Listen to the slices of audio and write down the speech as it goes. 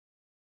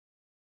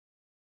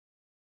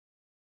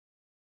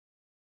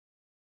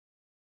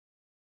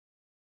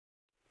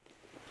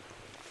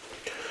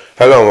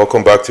Hello and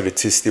welcome back to the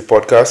TST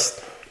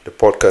podcast, the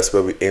podcast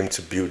where we aim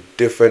to build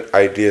different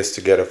ideas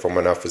together from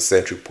an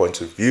Afrocentric point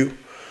of view.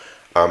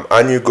 I'm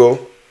Anyugo.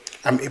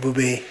 I'm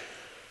Ibube.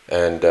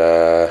 And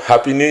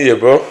Happy New Year,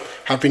 bro.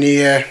 Happy New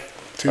Year.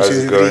 How's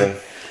it going?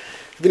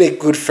 It's been a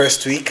good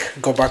first week.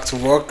 Got back to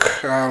work.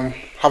 Have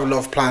a lot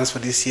of plans for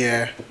this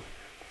year.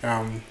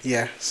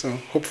 So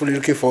hopefully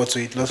looking forward to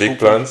it. Big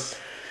plans?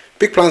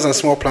 Big plans and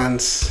small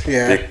plans.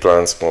 Yeah. Big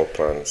plans, small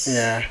plans.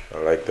 Yeah. I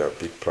like that.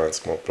 Big plans,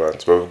 small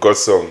plans. But we've got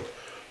some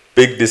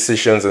big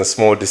decisions and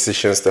small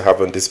decisions to have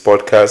on this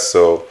podcast.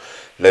 So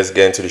let's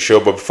get into the show.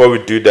 But before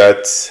we do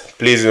that,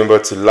 please remember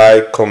to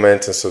like,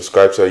 comment, and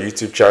subscribe to our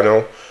YouTube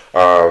channel.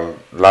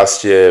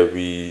 Last year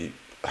we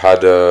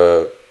had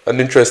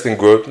an interesting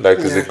growth.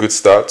 It's a good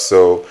start.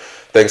 So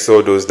thanks to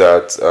all those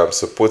that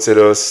supported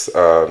us,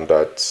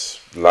 that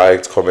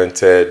liked,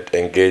 commented,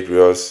 engaged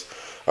with us.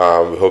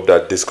 We hope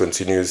that this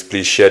continues.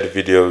 Please share the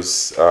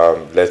videos.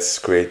 Let's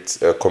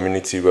create a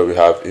community where we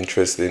have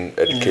interesting,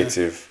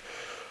 educative,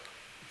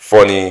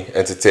 funny,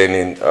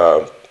 entertaining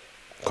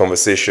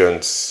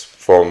conversations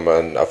from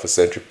an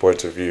Afrocentric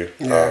point of view.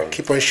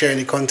 Keep on sharing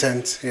the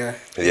content. And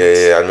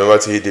remember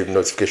to hit the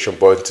notification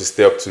button to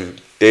stay up to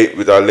date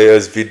with our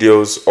latest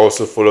videos.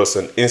 Also follow us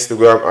on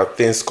Instagram at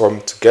Things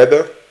Come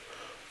Together,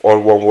 all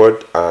one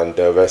word, and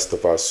the rest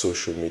of our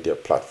social media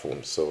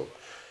platforms. So,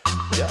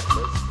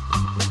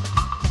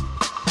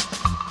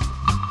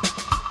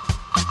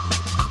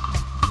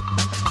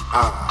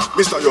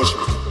 Mr. Yoshi.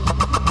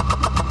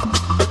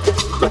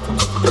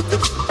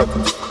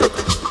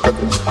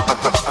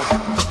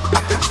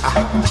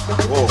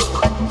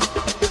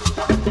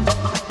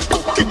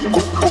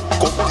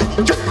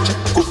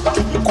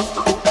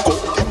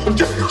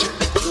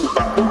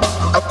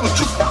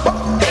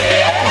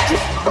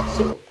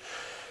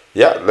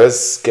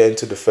 Let's get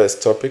into the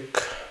first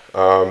topic.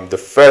 The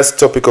first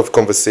topic of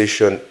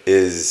conversation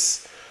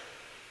is,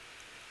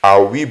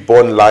 are we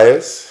born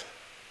liars,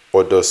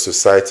 or does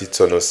society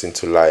turn us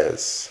into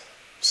liars?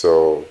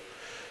 So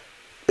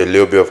a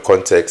little bit of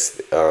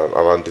context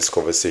around this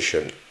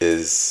conversation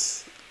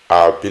is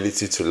our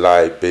ability to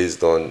lie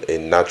based on a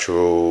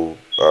natural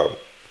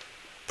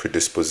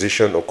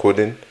predisposition or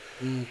coding,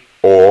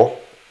 or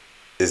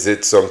is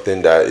it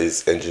something that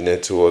is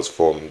engineered to us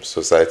from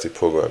society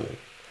programming?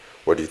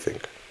 What do you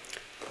think?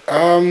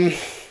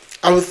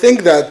 I would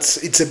think that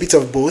it's a bit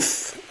of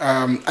both.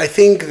 I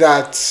think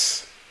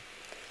that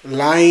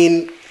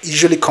lying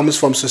usually comes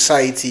from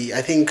society.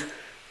 I think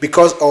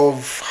because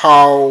of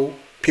how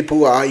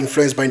people are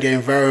influenced by their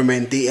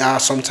environment, they are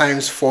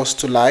sometimes forced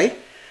to lie,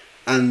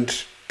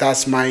 and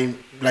that's my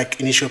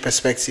initial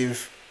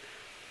perspective.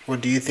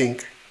 What do you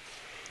think?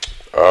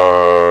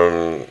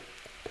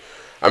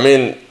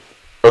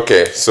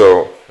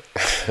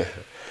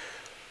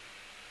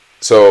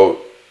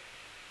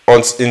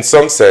 In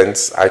some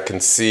sense, I can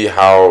see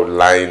how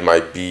lying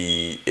might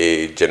be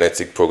a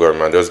genetic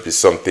program and just be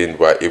something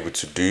we're able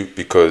to do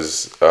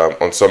because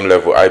on some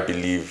level, I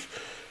believe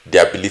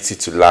the ability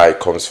to lie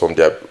comes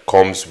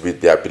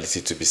with the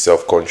ability to be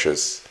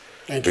self-conscious.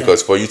 Okay.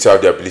 Because for you to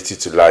have the ability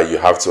to lie, you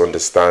have to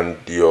understand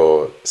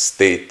your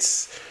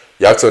states.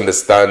 You have to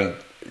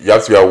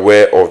be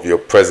aware of your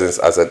presence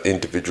as an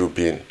individual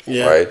being,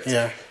 right?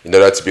 Yeah. In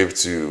order to be able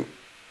to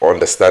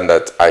understand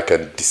that I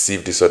can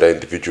deceive this other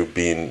individual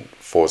being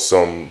for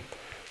some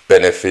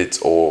benefit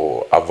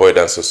or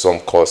avoidance or some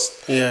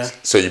cost. Yeah.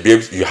 So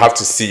you have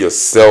to see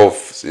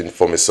yourself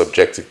from a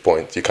subjective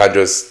point. You can't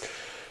just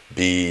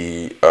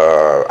be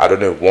I don't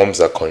know if worms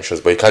are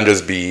conscious, but you can't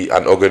just be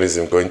an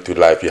organism going through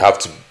life. You have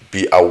to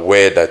be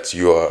aware that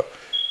you are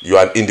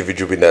an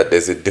individual being, that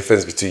there's a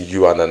difference between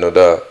you and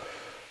another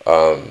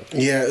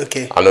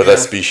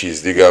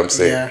species. Do you get what I'm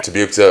saying? Yeah. To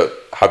be able to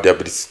have the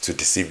ability to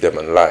deceive them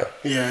and lie.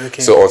 Yeah,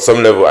 okay. So on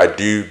some level, I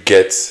do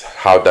get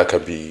how that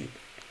can be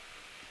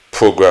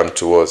programmed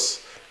to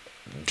us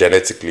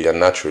genetically and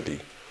naturally.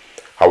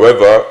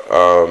 However,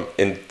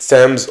 in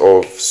terms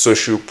of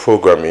social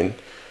programming,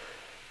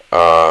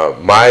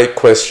 my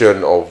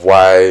question of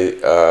why,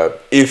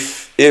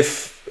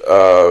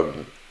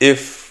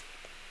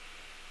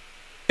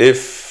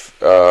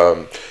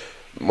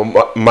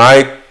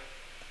 my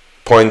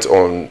point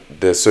on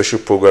the social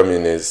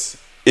programming is,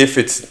 if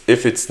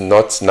it's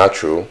not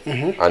natural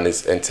and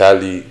it's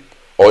entirely,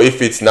 or if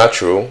it's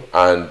natural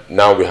and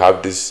now we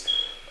have this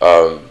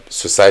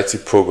society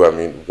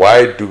programming,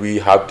 why do we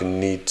have the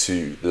need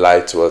to lie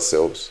to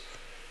ourselves?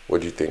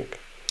 What do you think?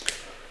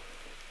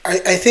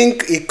 I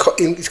think it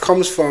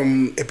comes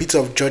from a bit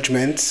of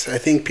judgment. I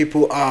think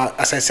people are,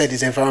 as I said,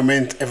 it's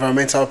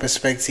environmental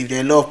perspective. There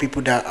are a lot of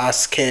people that are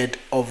scared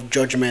of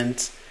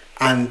judgment,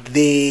 and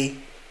they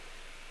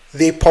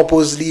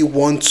purposely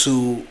want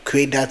to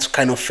create that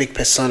kind of fake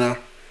persona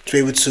to be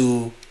able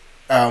to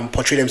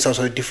portray themselves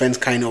as a different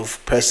kind of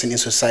person in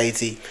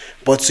society.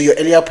 But to your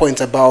earlier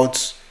point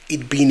about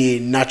it being a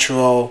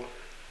natural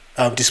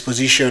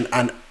disposition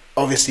and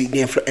obviously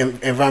the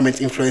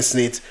environment influencing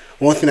it,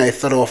 one thing I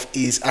thought of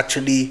is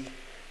actually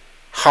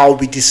how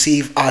we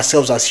deceive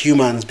ourselves as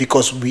humans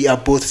because we are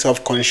both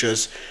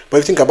self-conscious. But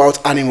if you think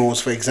about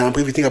animals, for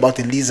example, if you think about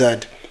a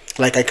lizard,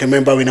 like I can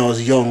remember when I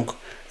was young,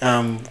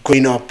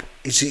 growing up,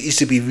 it used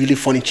to be really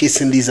funny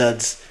chasing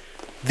lizards.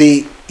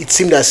 It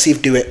seemed as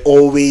if they were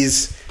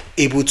always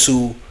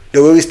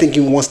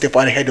thinking one step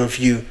ahead of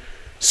you.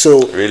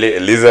 So really, a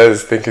lizard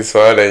is thinking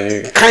smarter than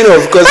you. Kind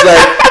of, because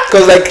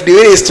the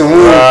way it is to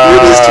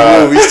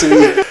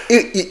move,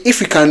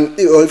 if you can,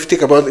 or if you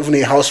think about even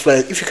a housefly,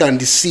 if you can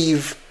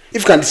deceive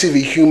a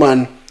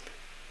human,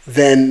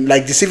 then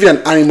like deceiving an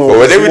animal. But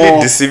were they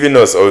really deceiving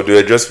us, or they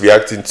were just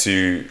reacting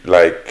to,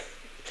 like,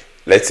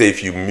 let's say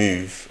if you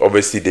move,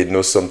 obviously they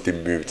know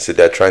something moved, so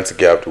they're trying to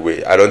get out of the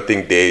way. I don't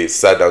think they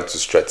sat down to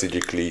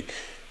strategically,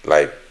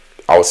 like,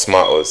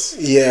 outsmart us.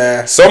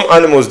 Yeah. Some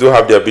animals do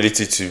have the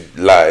ability to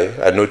lie.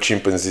 I know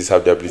chimpanzees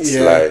have the ability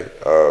to lie.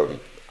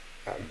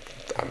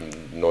 I'm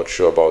not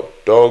sure about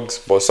dogs,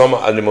 but some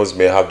animals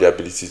may have the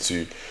ability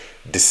to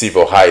deceive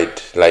or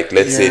hide. Like,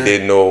 let's say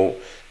they know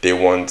they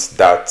want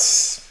that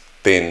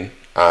thing,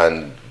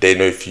 and they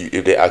know if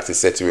they act a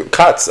certain way.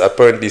 Cats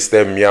apparently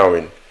start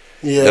meowing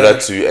in order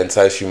to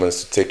entice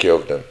humans to take care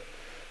of them.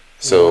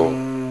 So,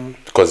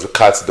 because the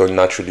cats don't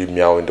naturally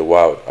meow in the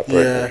wild,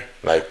 apparently.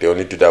 Like, they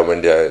only do that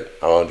when they're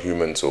around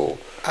humans. Or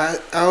I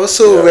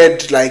also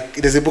read, like,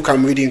 there's a book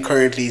I'm reading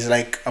currently. It's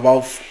like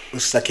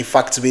it's like a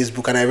fact-based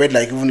book, and I read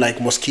like even like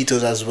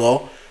mosquitoes as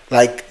well.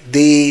 Like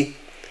they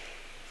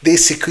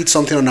secrete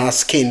something on our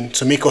skin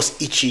to make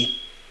us itchy,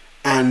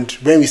 and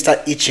when we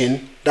start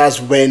itching,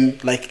 that's when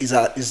like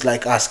is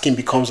like our skin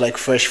becomes like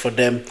fresh for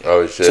them.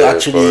 Oh shit! So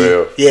actually,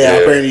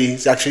 apparently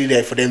it's actually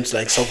there for them to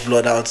like suck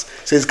blood out.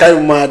 So it's kind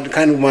of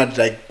mad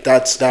like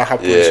that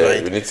happens,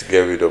 right? We need to get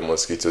rid of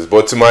mosquitoes.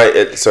 But to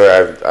my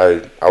sorry,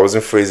 I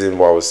wasn't phrasing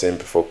what I was saying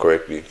before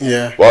correctly.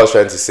 Yeah. What I was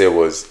trying to say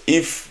was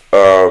if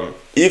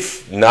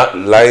not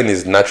lying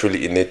is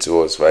naturally innate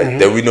to us, right?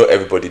 Then we know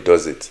everybody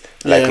does it.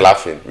 Like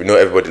laughing, we know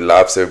everybody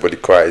laughs, everybody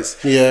cries.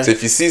 Yeah. So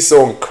if you see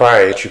someone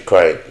crying,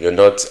 you're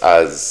not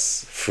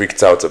as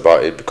freaked out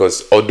about it,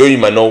 because although you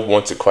might not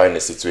want to cry in a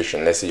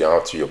situation, let's say you're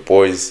out to your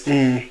boys,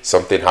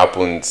 something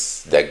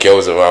happens, there are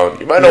girls around,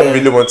 you might not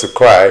really want to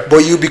cry, but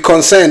you'll be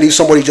concerned if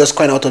somebody just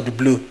crying out of the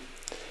blue.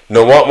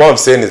 No, what I'm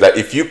saying is that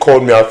if you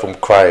called me out from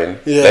crying,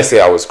 let's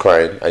say I was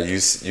crying and you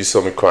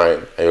saw me crying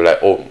and you're like,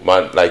 oh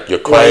man, like you're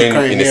crying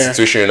in a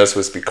situation you're not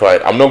supposed to be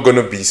crying, I'm not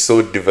gonna be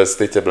so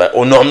devastated, like,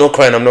 oh no, I'm not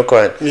crying. I'm gonna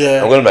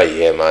be like,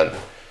 yeah man,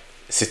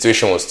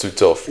 situation was too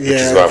tough, which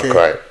is why I'm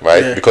crying,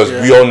 right? Because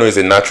we all know it's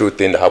a natural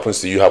thing that happens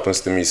to you, happens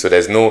to me, so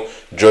there's no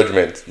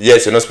judgment.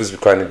 Yes, you're not supposed to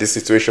be crying in this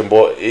situation,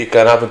 but it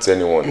can happen to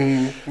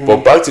anyone.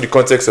 But back to the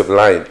context of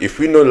lying, if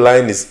we know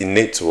lying is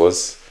innate to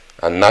us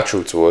and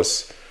natural to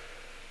us,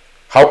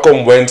 how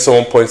come when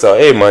someone points out,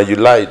 hey man, you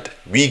lied,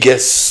 we get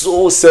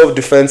so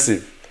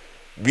self-defensive?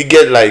 We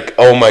get like,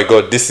 oh my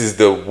god, this is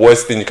the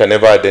worst thing you can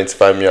ever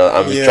identify me on,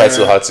 and we try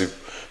so hard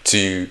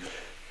to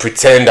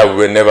pretend that we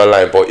were never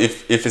lying. But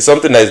if it's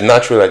something that is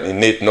natural and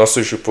innate, not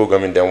social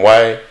programming, then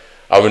why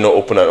are we not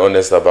open and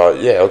honest about,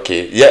 I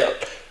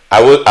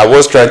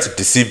was trying to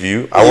deceive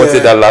you, I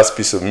wanted that last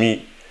piece of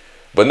meat,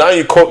 but now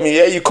you caught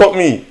me. You caught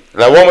me.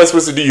 Like, what am I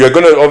supposed to do? You're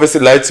gonna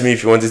obviously lie to me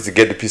if you wanted to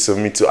get the piece of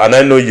meat too, and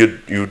I know you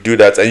do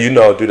that, and you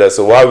know I'll do that.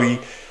 So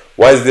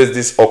why is there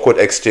this awkward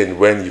exchange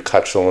when you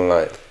catch someone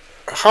lying?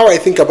 How I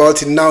think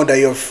about it now that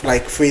you've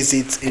like phrased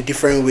it in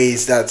different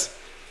ways, that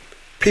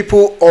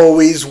people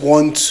always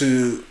want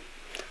to.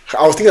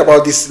 I was thinking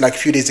about this like a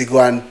few days ago,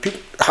 and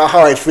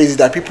how I phrase it,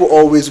 that people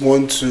always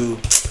want to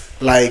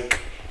like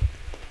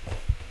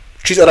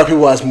treat other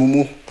people as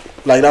mumu.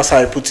 Like, that's how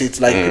I put it.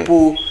 Like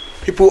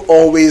people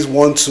always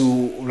want to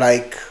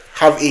like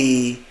have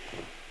a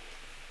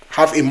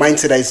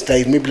mindset that is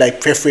like maybe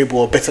like preferable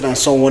or better than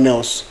someone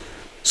else.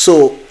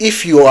 So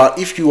if you are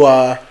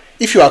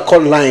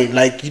caught lying,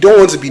 like you don't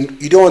want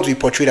to be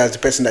portrayed as the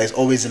person that is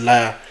always a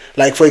liar.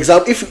 Like, for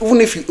example,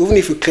 even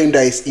if you claim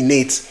that it's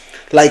innate,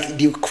 like with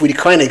the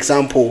crying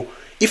example,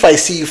 if I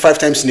see you 5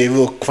 times in a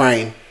row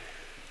crying,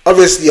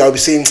 obviously I'll be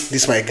saying,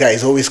 this my guy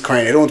is always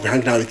crying, I don't want to be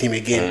hanging out with him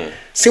again.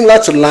 Similar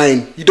to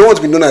lying, you don't want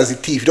to be known as a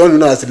thief, you don't want to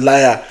be known as a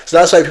liar. So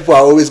that's why people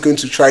are always going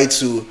to try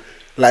to,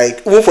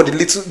 like, even for the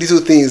little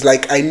things.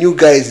 Like, I knew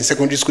guys in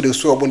secondary school, they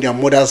swear upon their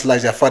mother's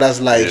lives, their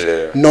father's lives,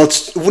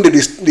 not even though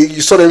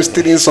you saw them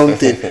stealing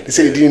something, they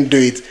say they didn't do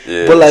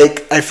it. But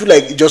like, I feel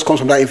like it just comes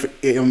from that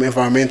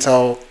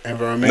environmental.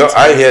 No,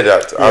 I hear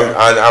that, and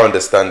I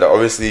understand that.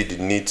 Obviously, the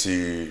need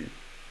to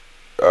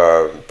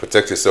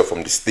protect yourself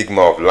from the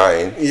stigma of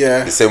lying.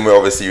 The same way,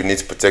 obviously, you need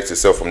to protect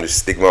yourself from the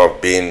stigma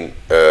of being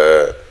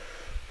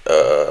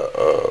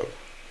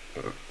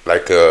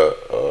like a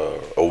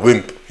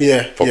wimp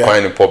for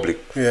crying in public.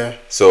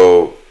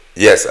 So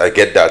yes, I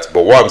get that.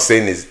 But what I'm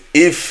saying is,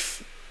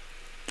 if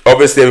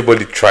obviously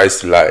everybody tries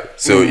to lie,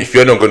 so if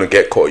you're not going to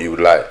get caught, you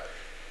lie.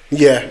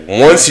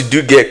 Once you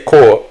do get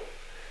caught,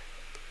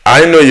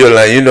 I know you're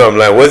lying. You know I'm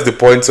lying. What's the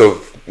point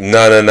of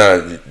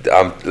no?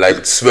 I'm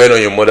like swearing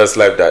on your mother's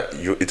life that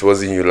it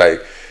wasn't you.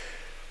 Like,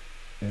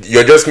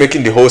 you're just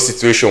making the whole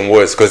situation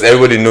worse because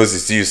everybody knows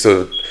it's you.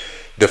 So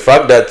the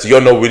fact that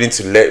you're not willing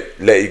to let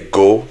it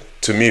go,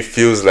 to me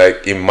feels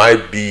like it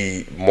might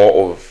be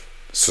more of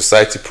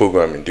society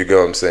programming. Do you get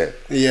what I'm saying?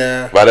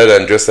 Yeah. Rather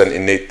than just an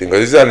innate thing,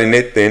 because it's an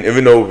innate thing.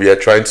 Even though we are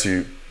trying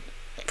to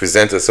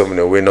present ourselves in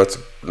a way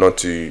not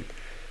to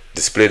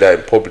display that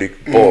in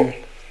public, but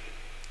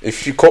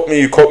if you caught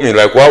me, you caught me.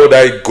 Like, why would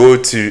I go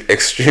to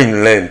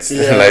extreme lengths,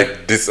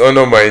 like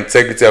dishonor my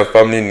integrity and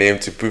family name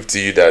to prove to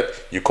you that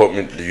you caught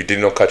me, you did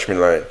not catch me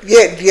lying?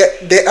 Yeah.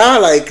 There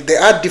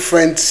are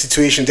different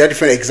situations. There are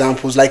different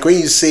examples. Like when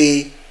you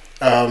say,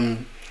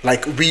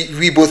 like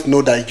we both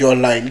know that you're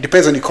lying. It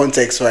depends on the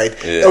context, right?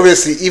 Yeah.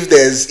 Obviously, if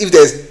there's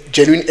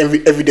genuine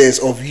evidence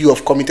of you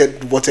have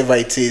committed whatever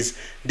it is,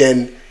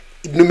 then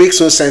it makes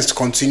no sense to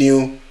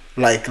continue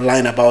like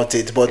lying about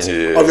it. But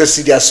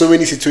obviously there are so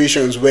many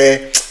situations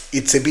where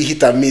it's a bit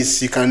hit and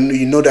miss. You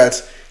know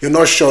that you're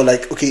not sure.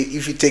 Like, okay,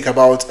 if you think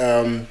about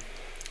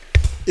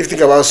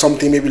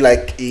something, maybe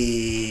like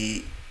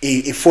a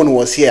phone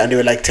was here and there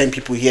were like 10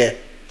 people here,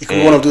 it could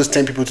be one of those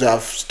 10 people to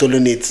have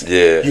stolen it.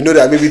 You know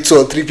that maybe 2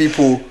 or 3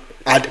 people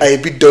are a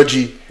bit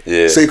dodgy,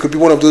 so it could be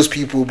one of those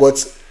people.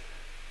 But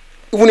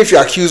even if you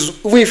accuse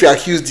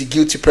the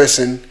guilty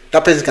person,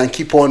 that person can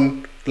keep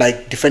on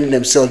like defending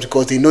themselves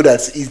because they know that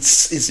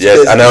it's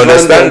yes, and I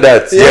understand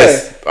that.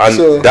 Yes, and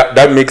so,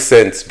 that makes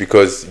sense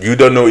because you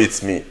don't know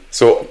it's me.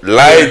 So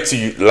lie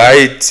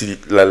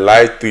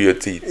through your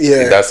teeth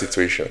in that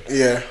situation.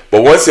 Yeah.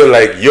 But once you're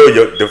like,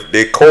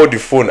 they call the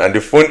phone and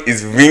the phone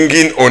is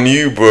ringing on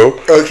you, bro.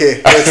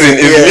 Okay. As in,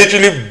 it's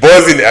literally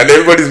buzzing and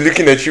everybody's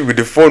looking at you with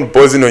the phone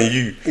buzzing on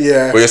you.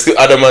 Yeah. But you're still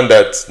adamant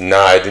that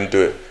I didn't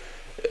do it.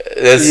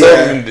 There's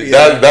something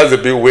that's a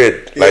bit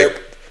weird. Like.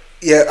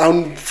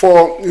 Yeah,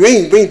 for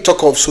when you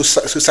talk of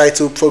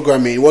societal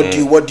programming, what do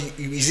you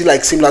is it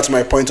like similar to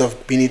my point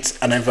of being it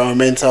an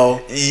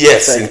environmental?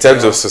 Yes, in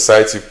terms of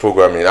society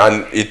programming,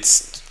 and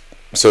it's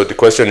so the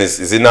question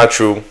is it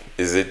natural?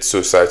 Is it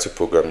societal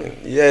programming?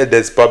 Yeah,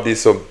 there's probably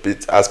some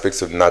bit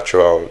aspects of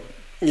naturality,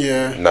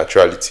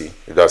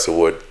 if that's a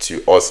word,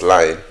 to us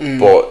lying,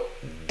 but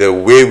the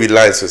way we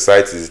lie in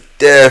society is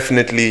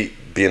definitely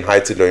being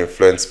heightened or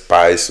influenced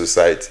by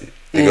society.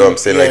 You know what I'm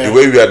saying? Like the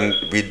way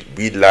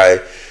we lie,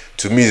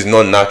 to me, is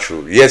not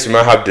natural. Yes, we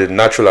might have the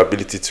natural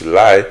ability to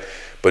lie,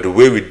 but the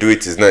way we do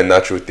it is not a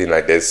natural thing.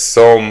 Like there's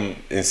some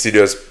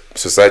insidious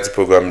society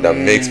programming that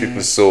makes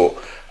people so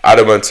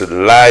adamant to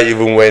lie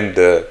even when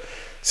the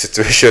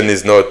situation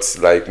is not,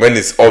 like when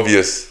it's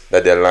obvious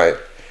that they're lying.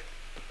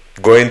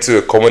 Going to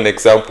a common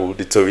example,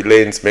 the Tory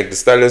Lanez Meg Thee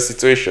Stallion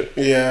situation.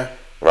 Yeah.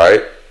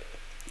 Right?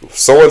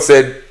 Someone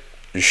said,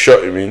 you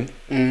shot me,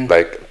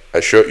 like I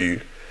shot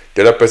you.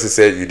 The other person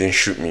said, you didn't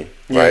shoot me,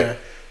 right?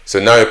 So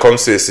now it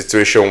comes to a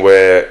situation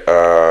where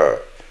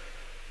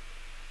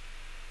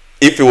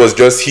if it was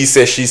just he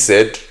said, she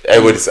said,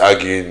 everybody's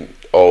arguing,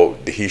 oh,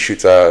 did he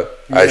shoot her?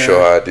 I shot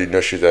her. Did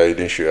not shoot her? You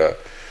didn't shoot her.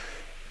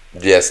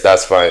 Yes,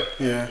 that's fine.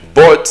 Yeah.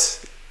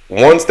 But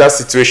once that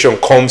situation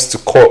comes to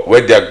court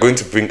where they are going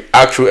to bring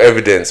actual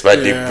evidence, right?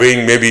 They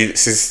bring maybe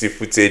CCTV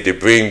footage, they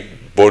bring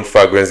bone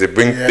fragments, they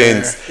bring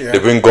things, they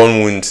bring gun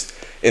wounds.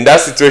 In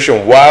that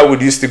situation, why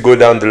would you still go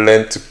down the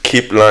length to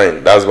keep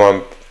lying? That's what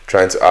I'm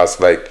trying to ask.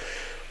 Like,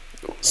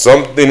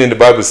 something in the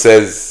Bible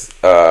says,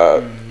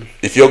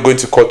 if you're going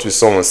to court with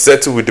someone,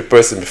 settle with the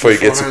person before you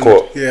get to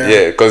court.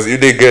 Yeah, because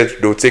if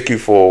they'll take you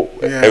for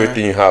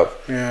everything you have.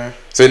 Yeah.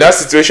 So in that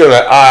situation,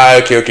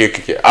 like,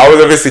 okay. I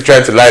was obviously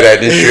trying to lie that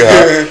I didn't shoot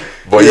her,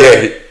 but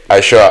I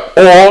shot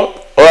her.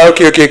 Or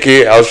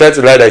okay. I was trying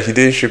to lie that he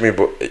didn't shoot me,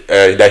 but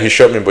that he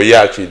shot me, but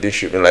actually didn't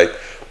shoot me. Like,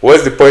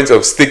 what's the point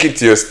of sticking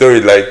to your story?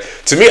 Like,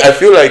 to me, I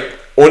feel like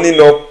owning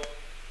up.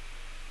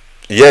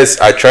 Yes,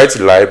 I try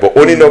to lie, but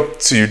owning up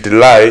to the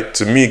lie,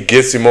 to me,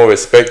 gives you more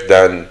respect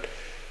than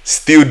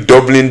still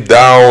doubling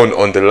down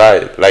on the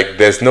lie. Like,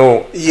 there's no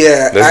point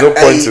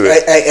to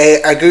it.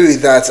 I agree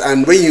with that.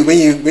 And when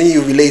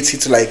you relate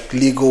it to like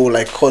legal,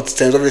 like court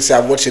terms, obviously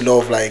I've watched a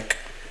lot of like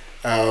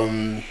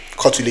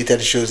court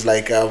related shows.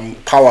 Like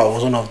Power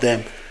was one of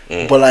them.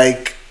 But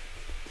like,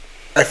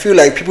 I feel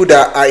like people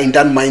that are in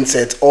that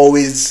mindset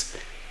always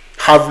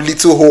have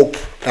little hope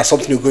that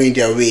something will go in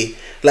their way.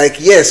 Like,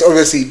 yes,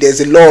 obviously there's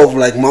a lot of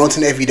like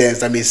mounting evidence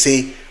that may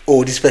say,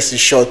 oh, this person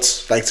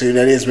shot, like Tory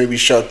Lanez maybe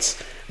shot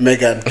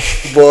Megan,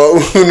 but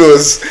who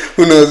knows?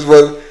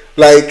 But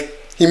like,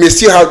 he may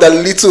still have that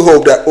little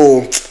hope that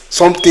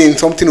something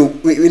will,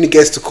 when he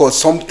gets to court,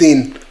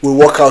 something will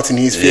work out in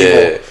his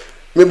favor.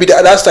 Maybe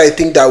that's why I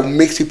think that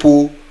makes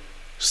people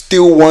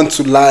still want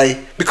to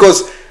lie,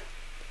 because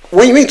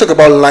when you talk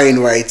about lying,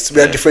 right,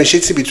 we are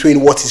differentiating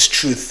between what is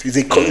truth. It's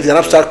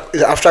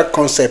an abstract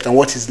concept, and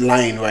what is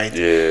lying, right?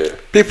 Yeah.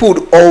 People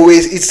would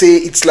always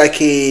it's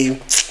like a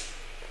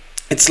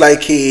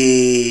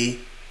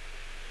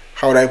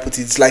how would I put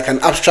it? It's like an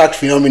abstract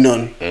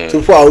phenomenon. So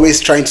people are always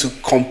trying to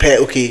compare.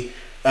 Okay,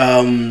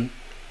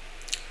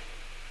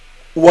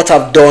 what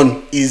I've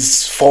done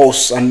is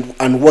false,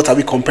 and what are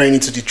we comparing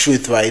it to the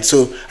truth, right?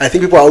 So I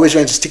think people are always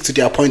trying to stick to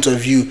their point of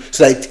view.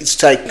 So like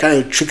it's like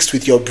kind of tricks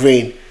with your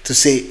brain. to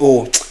say,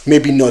 oh,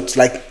 maybe not.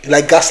 Like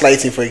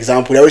gaslighting, for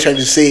example. They're always trying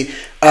to say,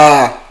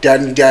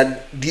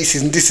 this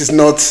is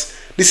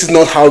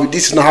not how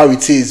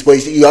it is.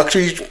 But you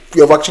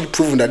have actually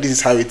proven that this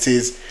is how it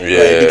is. Yeah,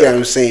 right? You get what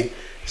I'm saying?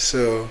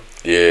 So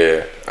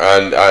yeah,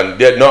 and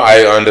yeah, no,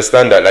 I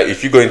understand that. Like,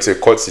 if you go into a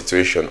court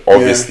situation,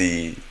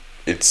 obviously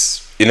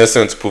it's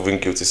innocent proven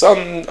guilty. So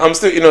I'm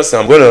still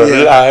innocent. I'm gonna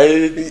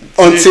lie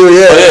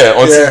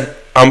until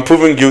I'm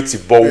proven guilty.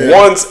 But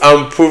once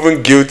I'm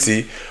proven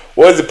guilty,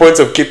 what's the point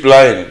of keep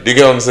lying? Do you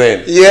get what I'm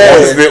saying? Yeah.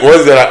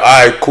 What's the like?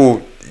 Alright,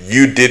 cool.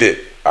 You did it.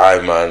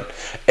 Alright, man.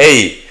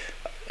 Hey,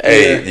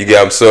 you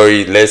get. I'm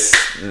sorry. Let's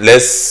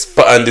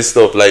pattern this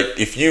stuff. Like,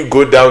 if you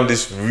go down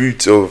this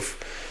route of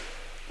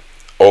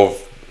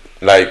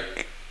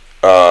like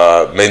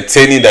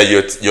maintaining that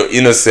you're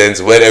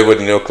innocent when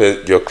everybody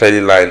knows you're clearly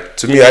lying.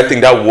 To me, I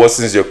think that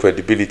worsens your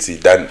credibility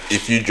than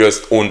if you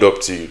just owned up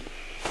to.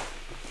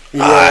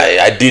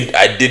 I did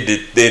the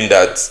thing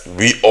that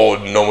we all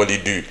normally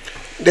do.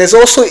 There's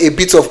also a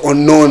bit of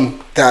unknown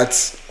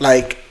that,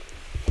 like,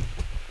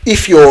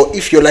 if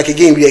you're like,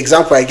 again, the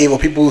example I gave of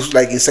people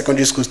like in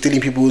secondary school stealing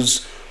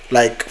people's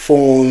like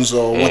phones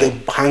or whatever,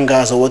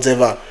 hangers or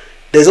whatever.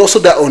 There's also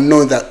that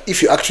unknown that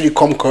if you actually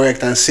come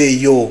correct and say,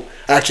 yo,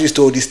 I actually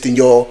stole this thing,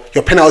 your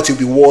penalty will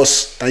be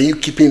worse than you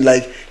keeping,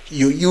 like,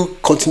 you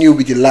continue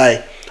with the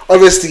lie.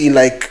 Obviously,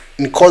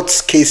 in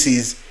court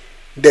cases,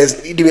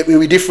 it may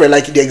be different.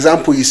 Like the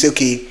example, you say,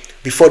 okay,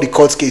 before the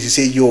court case, you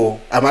say,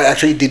 yo, I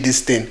actually did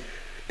this thing.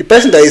 The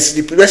person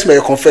that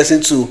you're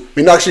confessing to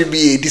may not actually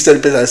be a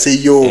distant person and say,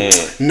 yo,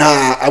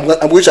 nah, I'm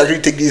going to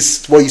actually take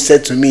this, what you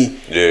said to me,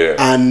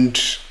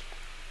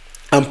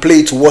 and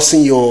play to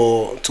worsen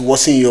your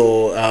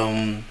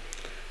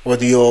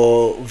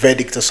your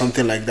verdict or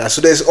something like that.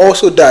 So there's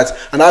also that,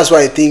 and that's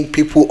why I think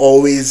people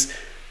always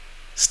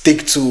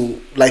stick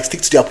to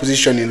their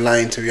position in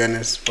line, to be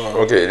honest. But,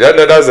 okay,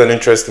 that's an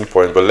interesting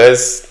point, but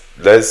let's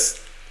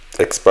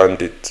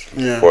expand it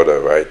further,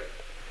 right?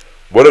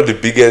 One of the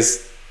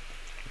biggest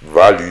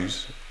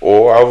values,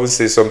 or I would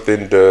say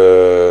something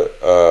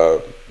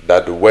that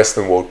the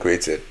Western world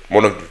created,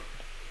 one of the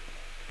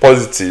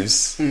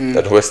positives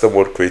that the Western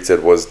world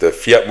created was the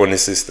fiat money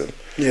system,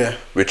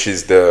 which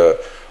is the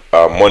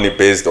money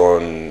based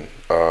on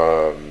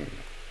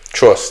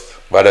trust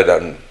rather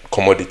than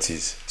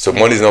commodities. So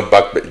money is not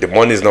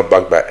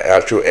backed by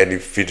actual any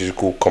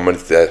physical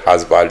commodity that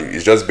has value.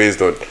 It's just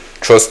based on,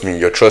 trust me,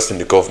 you're trusting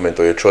the government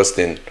or you're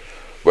trusting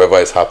whatever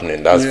is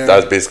happening.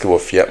 That's basically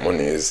what fiat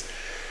money is.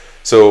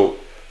 So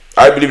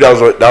I believe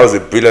that was a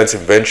brilliant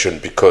invention,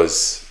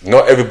 because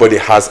not everybody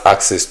has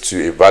access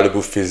to a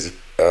valuable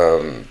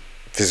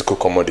physical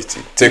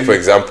commodity. Take for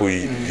example,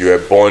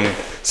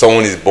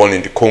 someone is born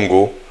in the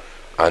Congo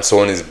and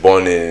someone is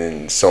born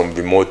in some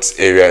remote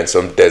area in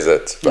some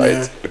desert,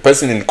 right? The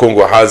person in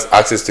Congo has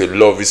access to a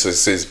lot of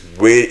resources, so it's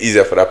way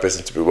easier for that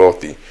person to be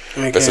wealthy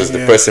versus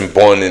the person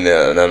born in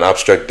an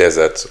abstract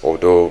desert,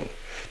 although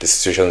the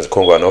situations in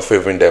Congo are not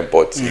favoring them,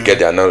 but you get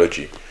the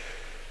analogy.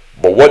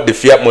 But what the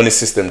fiat money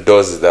system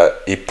does is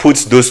that it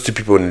puts those two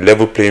people in a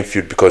level playing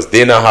field, because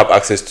they now have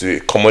access to a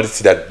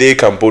commodity that they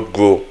can both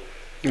grow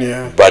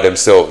by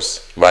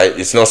themselves, right?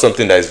 It's not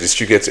something that is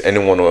restricted to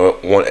anyone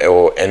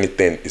or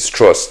anything. It's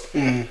trust.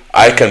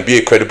 I can be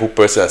a credible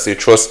person and say,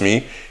 trust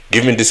me,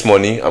 give me this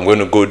money, I'm going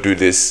to go do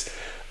this,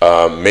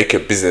 make a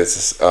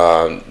business,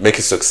 make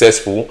it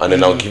successful, and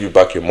then I'll give you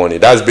back your money.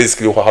 That's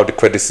basically how the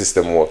credit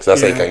system works.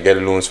 That's how you can get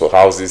loans for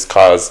houses,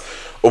 cars,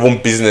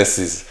 even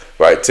businesses.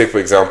 Right, take for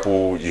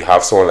example, you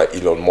have someone like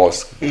Elon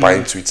Musk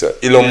buying Twitter.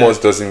 Elon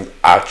Musk doesn't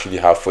actually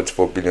have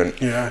 $44 billion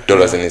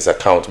in his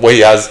account. What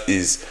he has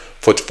is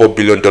 $44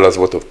 billion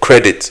worth of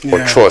credit or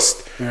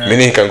trust.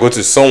 Meaning he can go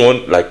to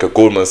someone like a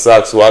Goldman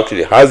Sachs who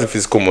actually has the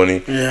physical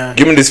money.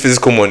 Give me this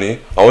physical money.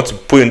 I want to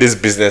put in this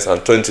business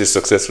and turn it into a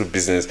successful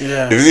business.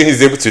 The reason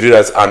he's able to do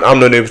that, and I'm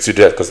not able to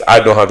do that, because I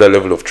don't have that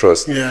level of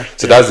trust.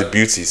 So that's the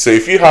beauty. So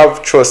if you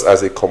have trust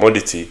as a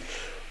commodity,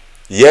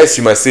 yes,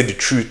 you might say the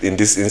truth in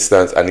this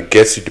instance and it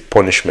gets you the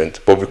punishment,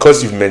 but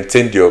because you've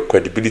maintained your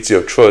credibility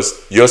of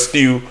trust, you're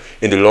still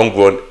in the long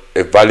run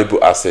a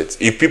valuable asset.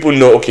 If people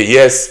know, okay,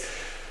 yes,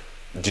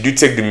 did you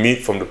take the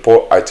meat from the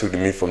pot? I took the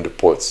meat from the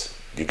pot.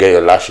 You get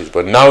your lashes.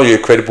 But now you're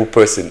a credible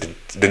person.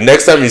 The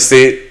next time you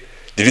say,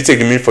 did you take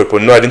the meat for the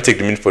pot? No, I didn't take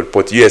the meat for the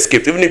pot. You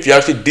escaped, even if you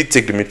actually did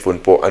take the meat for the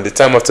pot, and the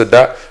time after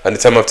that and the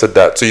time after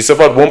that. So you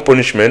suffered one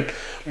punishment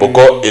but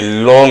got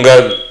a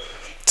longer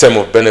term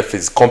of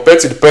benefits compared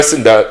to the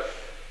person that,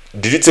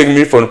 did you take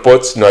meat from the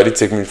pot? No, I didn't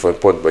take meat from the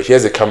pot. But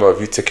here's a camera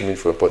of you taking meat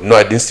from the pot. No,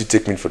 I didn't still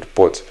take meat from the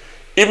pot.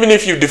 Even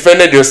if you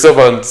defended yourself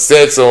and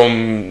said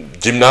some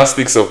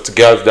gymnastics to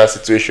get out of that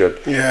situation,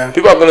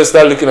 people are going to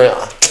start looking at,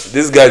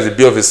 this guy's a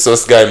bit of a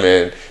sus guy,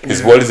 man.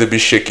 His wall is a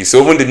bit shaky.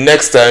 So even the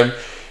next time,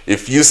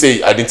 if you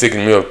say, I didn't take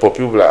meat from the pot,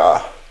 people are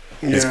like,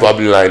 he's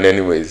probably lying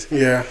anyways.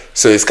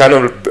 So it's kind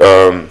of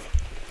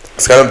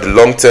the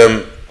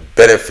long-term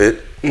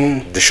benefit,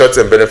 the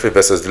short-term benefit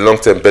versus the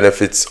long-term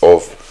benefits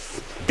of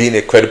being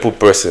a credible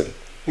person.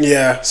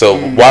 So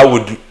why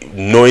would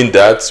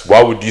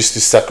you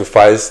still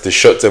sacrifice the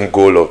short-term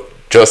goal of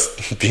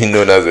just being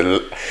known as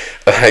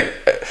like.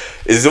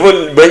 It's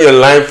even when you're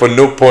lying for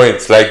no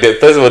points. Like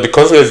first of all, the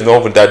consequence is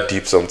not even that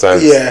deep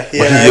sometimes. Yeah,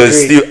 but you're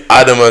still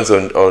adamant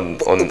on.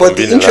 But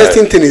the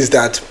interesting thing is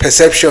that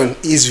perception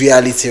is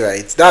reality,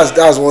 right?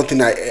 That's one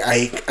thing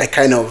I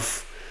kind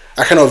of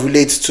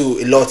relate to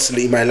a lot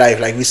in my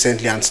life, like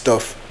recently and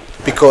stuff,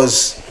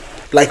 because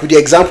like with the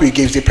example you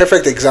gave, the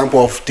perfect example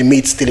of the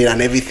meat stealing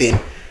and everything.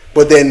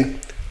 But then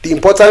the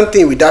important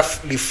thing with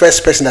that, the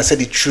first person that said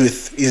the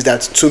truth, is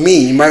that to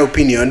me, in my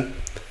opinion,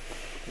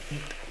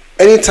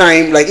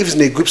 anytime, like if it's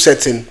in a group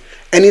setting,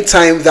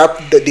 anytime that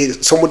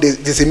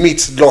there's a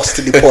meat lost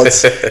in the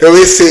pot, they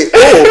always say,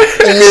 "Oh,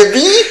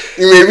 it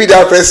may be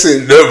that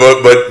person."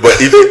 No,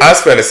 but if you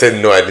ask me and I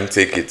said no, I didn't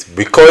take it,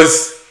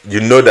 because you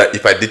know that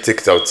if I did take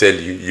it, I'll tell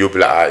you. You'll be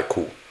like, "Alright,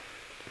 cool."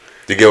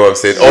 Do you get what I'm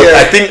saying? Oh,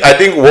 yeah. I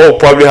think what will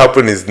probably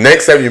happen is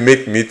next time you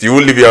make meat, you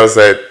will leave it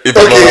outside if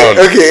I'm around.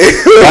 Okay.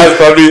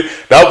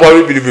 That'll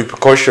probably be the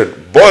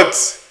repercussion,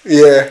 but.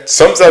 Yeah.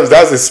 Sometimes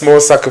that's a small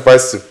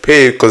sacrifice to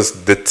pay,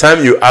 because the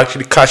time you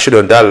actually cash it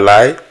on that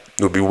lie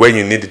will be when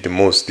you need it the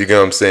most. Do you get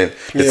what I'm saying?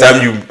 The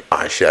time you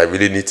I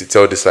really need to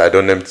tell this lie, I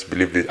don't want them to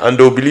believe this, and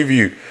they'll believe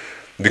you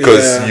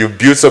because you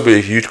built up a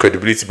huge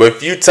credibility. But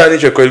if you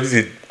tarnish your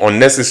credibility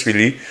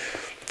unnecessarily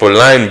for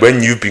lying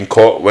when you've been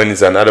caught, when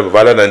it's another,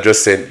 rather than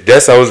just saying,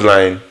 "Yes, I was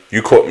lying,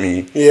 you caught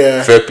me.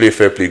 Yeah. Fair play,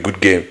 good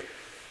game."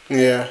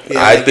 Yeah.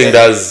 I think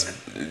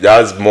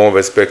that's more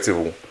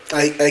respectable.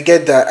 I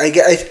get that.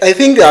 I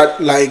think that,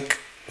 like,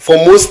 for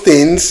most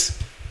things,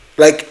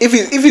 like if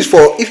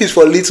it's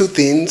for little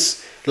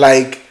things,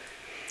 like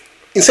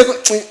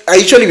I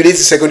usually relate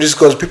to secondary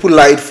school because people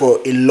lied for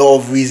a lot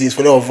of reasons,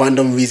 for a lot of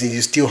random reasons.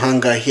 You still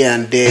hunger here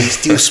and there, you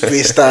still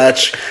spray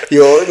starch,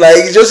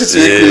 like just to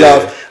make you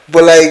laugh.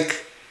 But like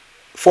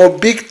for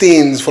big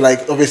things, for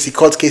like obviously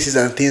court cases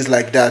and things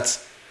like that,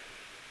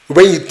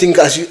 when you think,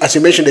 as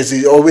you mentioned,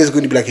 there's always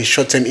going to be like a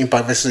short-term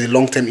impact versus a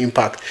long-term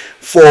impact.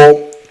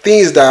 For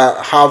things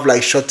that have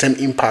like short-term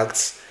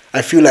impacts,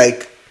 I feel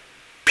like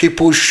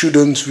people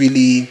shouldn't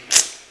really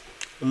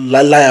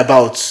lie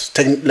about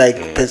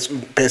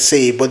per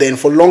se. But then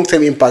for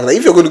long-term impact, like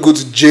if you're going to go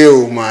to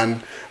jail,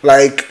 man,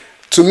 like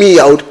to me,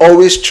 I would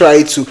always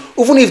try to,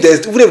 even if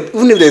there's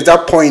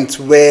that point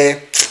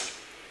where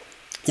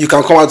you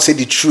can come out and say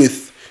the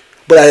truth,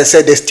 but as I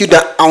said, there's still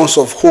that ounce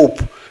of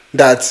hope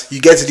that you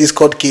get to this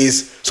court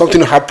case, something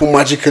will happen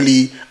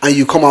magically, and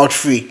you come out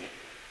free.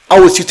 I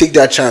would still take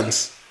that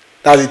chance.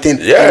 That's the thing.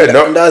 Yeah,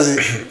 that's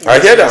it. I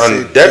get that,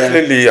 and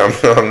definitely, I'm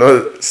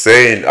not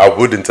saying I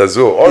wouldn't as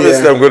well.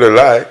 Obviously, I'm going to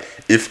lie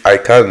if I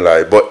can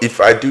lie, but if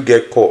I do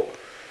get caught,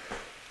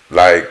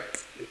 like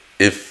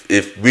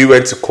if we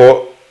went to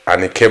court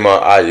and it came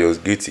out, he was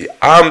guilty,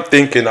 I'm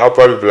thinking I'll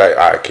probably be like,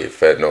 okay,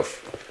 fair enough.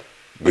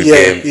 Good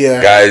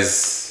game,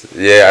 guys.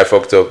 Yeah, I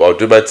fucked up. I'll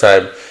do my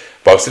time,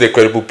 but I'm still a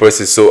credible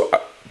person. So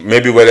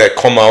maybe when I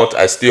come out,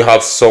 I still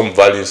have some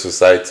value in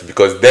society,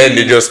 because then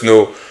they just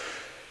know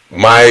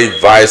my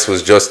vice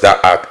was just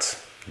that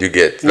act. You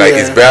get like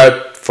it's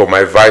bad for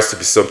my vice to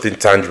be something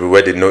tangible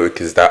where they know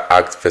it is that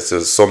act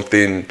versus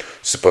something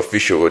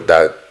superficial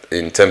that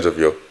in terms of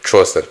your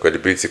trust and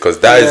credibility, because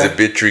that is a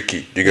bit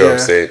tricky. You get what I'm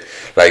saying?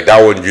 Like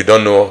that one, you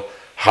don't know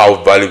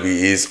how valuable it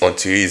is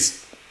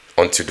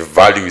until the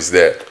value is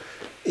there.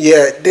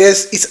 Yeah,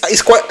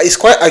 it's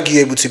quite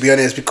arguable, to be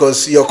honest,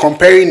 because you're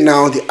comparing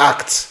now the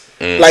acts.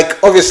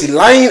 Like obviously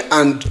lying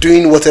and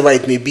doing whatever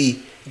it may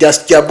be,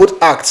 they are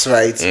both acts,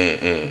 right?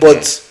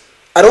 But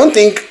I don't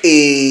think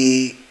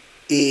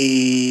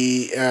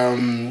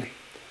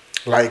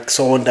like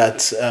someone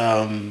that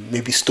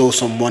maybe stole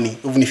some money,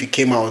 even if he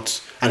came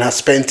out and has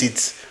spent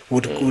it,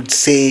 would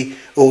say,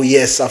 "Oh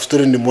yes, I've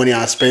stolen the money,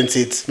 I spent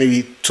it,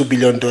 maybe $2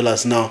 billion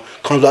now."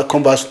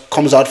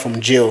 Comes out from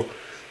jail.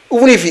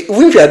 Even if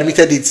he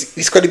admitted it,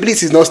 his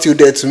credibility is not still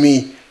there to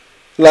me.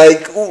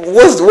 Like,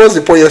 what's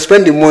the point? You're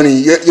spending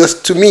money.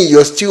 To me,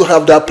 you still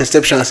have that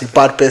perception as a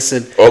bad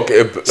person.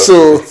 Okay,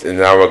 so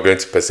now we're going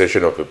to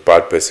perception of a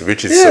bad person,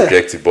 which is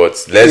subjective.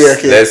 But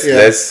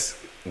let's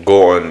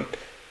go on.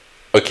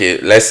 Okay,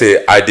 let's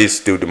say I did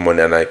steal the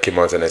money and I came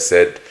out and I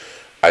said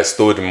I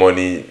stole the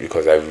money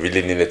because I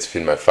really needed to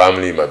feed my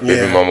family. My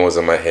baby mama was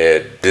on my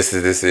head. This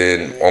is this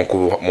in.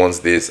 Uncle wants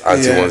this.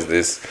 Auntie wants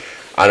this,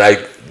 and I.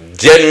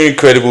 Genuine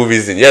credible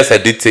reason. Yes, I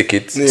did take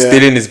it.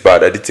 Stealing is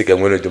bad. I did take it. I'm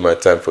going to do my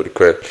time for the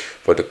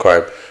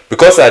crime.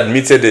 Because I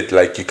admitted it,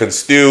 like, you can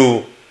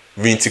still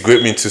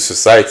reintegrate me into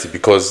society,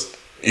 because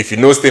if you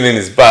know stealing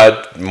is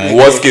bad,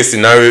 worst case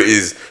scenario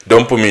is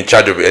don't put me in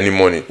charge of any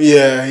money.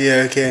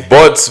 Okay.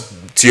 But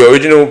to your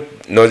original,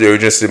 not the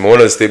original statement, one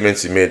of the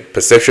statements you made,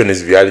 perception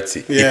is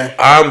reality. If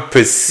I'm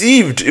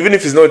perceived, even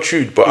if it's not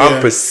true, but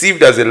I'm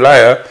perceived as a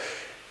liar,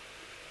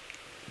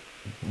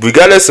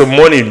 regardless of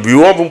money, you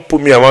won't even put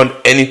me around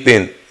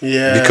anything.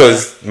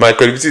 Because my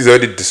credibility is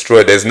already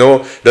destroyed. Doesn't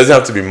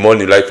have to be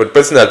money. Like for the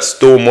person that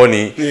stole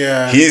money,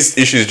 his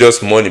issue is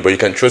just money, but you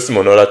can trust him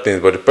on other things.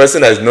 But the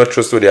person that is not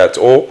trustworthy at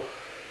all,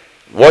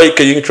 what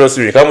can you trust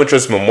him? You can't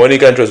trust him on money, you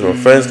can't trust him on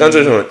friends, you can't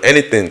trust him on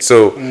anything.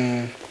 So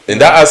in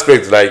that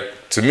aspect, like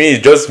to me,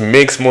 it just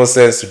makes more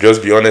sense to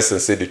just be honest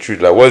and say the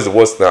truth. Like, what's the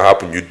worst that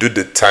happened? You do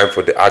the time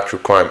for the actual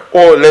crime,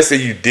 or let's say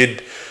you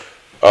did,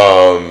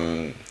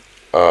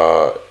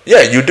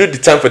 you do the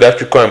time for the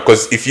actual crime.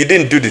 Because if you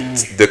didn't do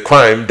the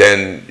crime,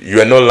 then you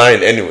are not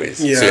lying anyways.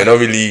 So you're not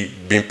really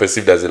being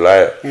perceived as a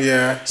liar.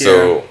 Yeah,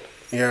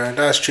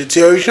 that's true. To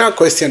your original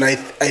question, I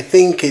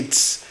think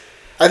it's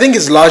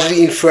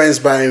largely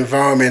influenced by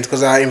environment,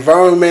 because our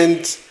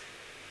environment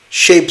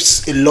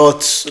shapes a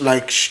lot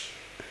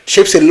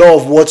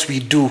of what we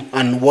do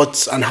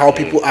and how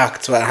people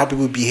act, right, how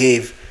people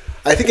behave.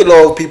 I think a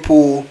lot of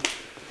people,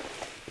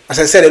 as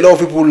I said,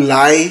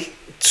 lie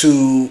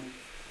to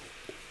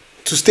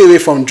stay away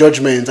from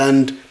judgment,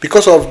 and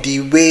because of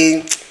the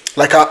way,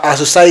 like, our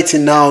society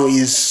now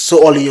is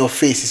so all in your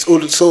face, it's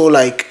also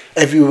like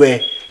everywhere.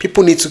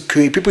 People need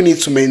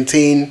to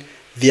maintain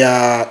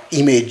their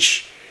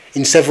image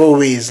in several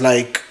ways.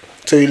 Like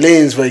Tory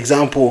Lanez, for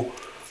example,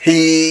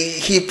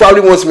 he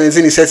probably wants to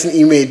maintain a certain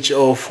image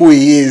of who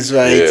he is,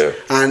 right?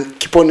 And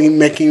keep on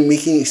making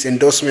his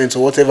endorsements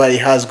or whatever he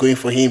has going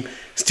for him,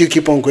 still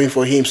keep on going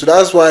for him. So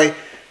that's why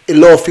a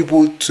lot of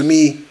people, to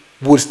me,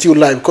 would still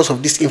lie, because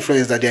of this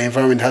influence that their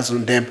environment has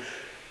on them.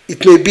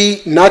 It may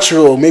be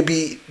natural, to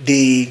me,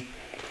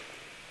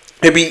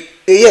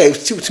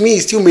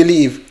 it's still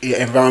mainly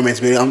environment.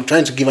 But I'm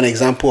trying to give an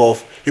example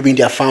of maybe in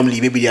their family,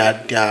 maybe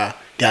their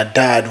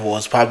dad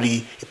was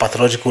probably a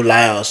pathological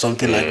liar or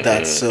something like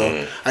that.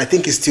 So I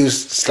think it's still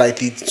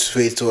slightly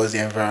swayed towards the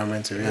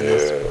environment, to be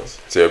honest. Yeah.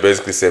 So you're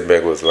basically saying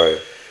Meg was lying.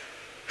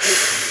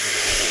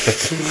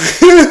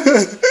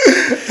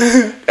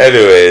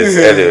 anyways.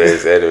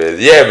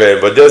 Yeah,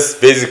 man. But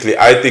just basically,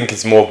 I think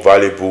it's more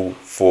valuable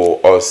for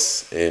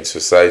us in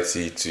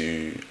society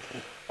to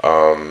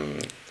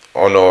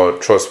honor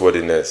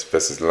trustworthiness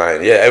versus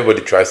lying. Yeah,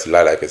 everybody tries to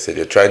lie. Like I said,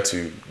 you're trying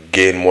to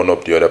gain one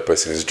up the other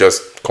person. It's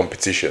just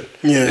competition.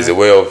 It's a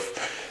way of,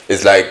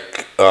 it's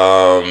like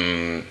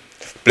playing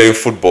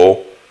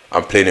football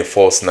and playing a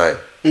false nine.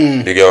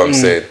 You get what I'm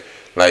saying?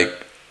 Like,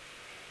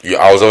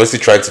 I was obviously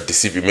trying to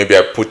deceive you. Maybe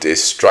I put a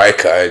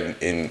striker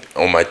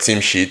on my team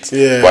sheet,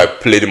 but I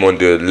played him on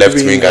the left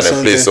wing and I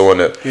played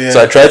someone else. So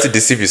I tried to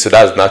deceive you, so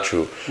that's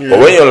natural. But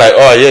when you're like,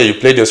 oh yeah, you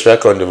played your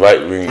striker on the right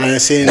wing, no.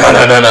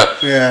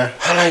 Yeah,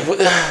 I'm like,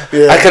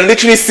 I can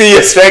literally see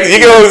your striker. You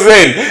get what I'm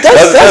saying?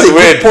 That's a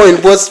weird good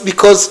point. But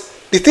because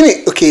the thing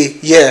is,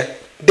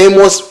 there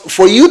must,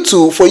 for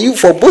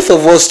both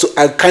of us to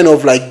kind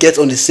of like get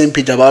on the same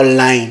page about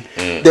lying,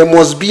 there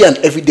must be an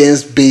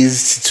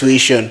evidence-based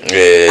situation.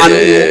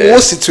 In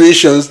most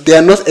situations, they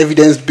are not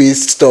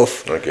evidence-based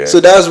stuff.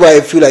 So that's why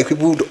I feel like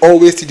people would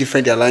always still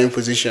defend their lying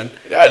position.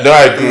 Yeah, no,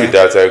 I agree with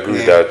that.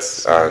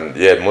 And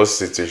most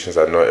situations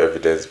are not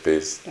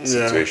evidence-based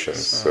situations.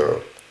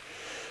 So,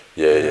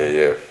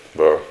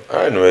 But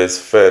anyways,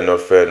 fair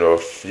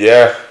enough.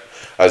 Yeah,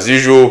 as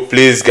usual,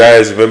 please,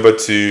 guys, remember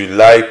to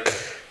like,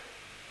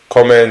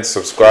 comment,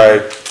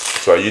 subscribe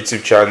to our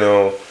YouTube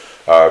channel,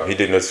 hit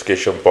the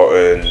notification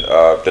button.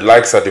 The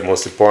likes are the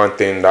most important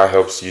thing. That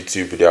helps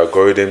YouTube with the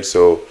algorithm.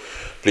 So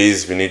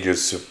please, we need your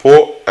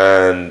support,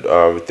 and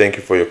we thank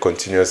you for your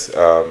continuous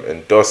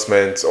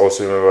endorsements.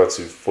 Also, remember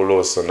to follow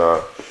us on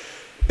our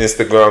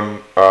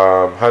Instagram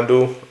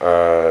handle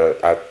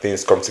at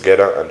Things Come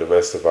Together, and the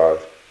rest of our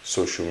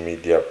social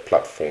media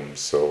platforms.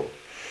 So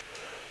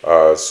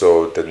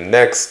the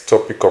next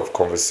topic of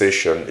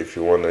conversation, if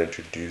you want to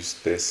introduce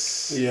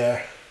this,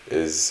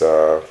 is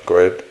go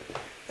ahead.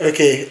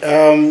 Okay.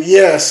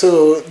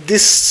 So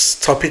this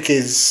topic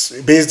is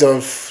based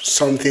off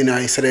something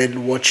I started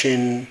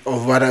watching, or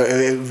rather,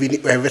 I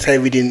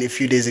started reading a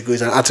few days ago.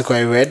 It's an article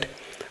I read,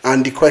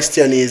 and the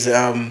question is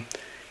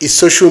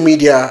social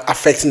media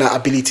affecting our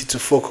ability to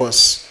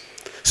focus?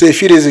 So a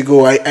few days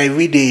ago, I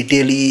read a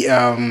daily,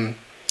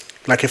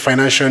 like a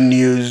financial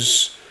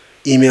news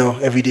email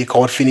every day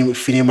called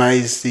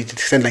Finimize. They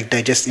send like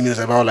digest emails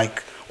about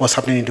like what's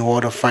happening in the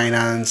world of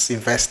finance,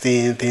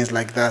 investing, things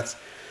like that.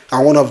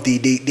 And one of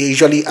they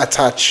usually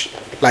attach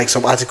like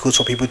some articles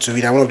for people to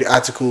read. And one of the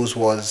articles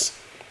was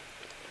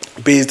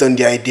based on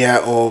the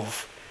idea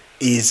of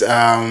is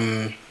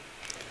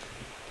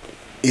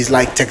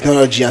like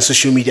technology and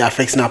social media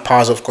affecting our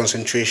powers of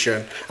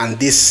concentration. And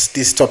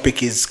this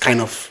topic is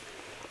kind of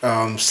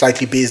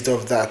slightly based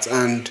off that.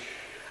 And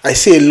I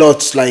see a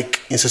lot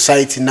like in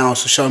society now,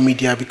 social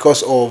media,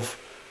 because of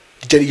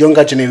the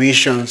younger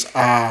generations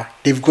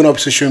they've grown up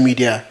social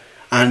media,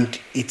 and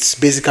it's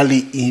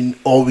basically in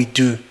all we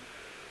do.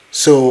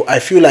 So I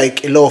feel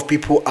like a lot of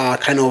people are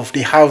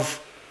they have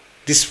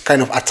this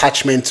kind of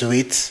attachment to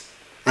it,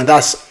 and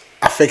that's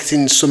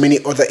affecting so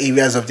many other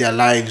areas of their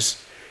lives.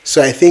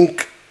 So I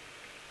think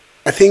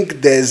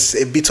there's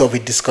a bit of a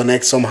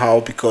disconnect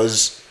somehow,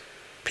 because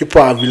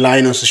people are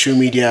relying on social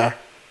media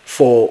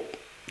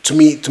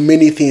to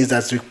many things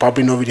that will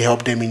probably not really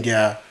help them in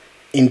their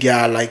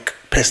like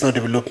personal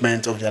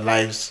development of their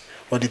lives.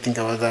 What do you think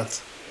about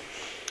that?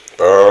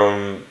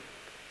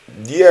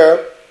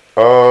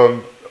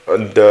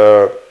 On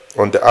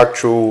the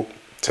actual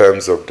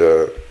terms of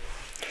the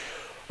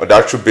on the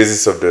actual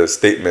basis of the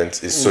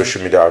statement, is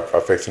social media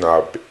affecting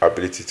our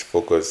ability to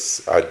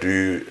focus? I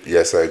agree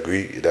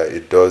that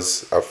it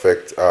does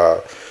affect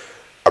our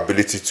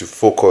ability to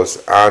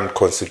focus and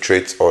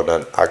concentrate on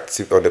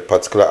a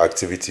particular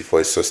activity for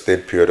a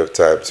sustained period of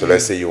time. So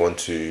let's say you want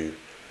to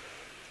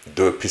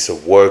do a piece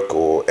of work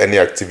or any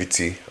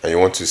activity and you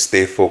want to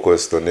stay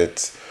focused on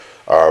it.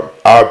 Our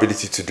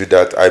ability to do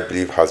that, I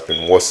believe, has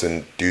been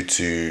worsened due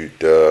to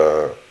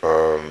the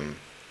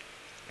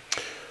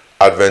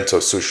advent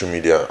of social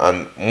media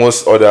and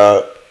most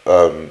other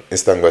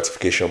instant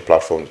gratification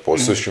platforms, for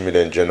social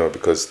media in general,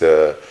 because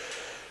the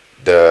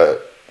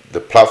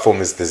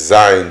platform is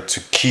designed to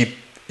keep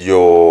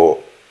your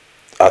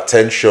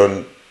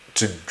attention,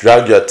 to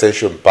drag your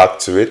attention back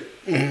to it,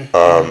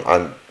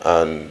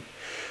 and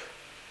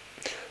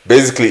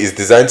basically it's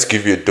designed to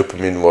give you a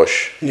dopamine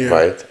rush,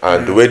 right?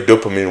 And the way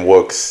dopamine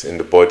works in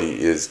the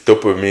body is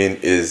dopamine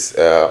is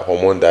a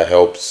hormone that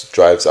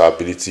drives our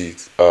ability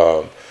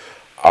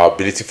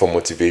for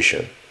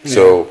motivation.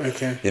 So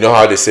you know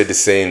how they say the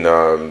saying,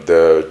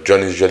 the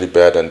journey is usually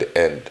better than the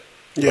end,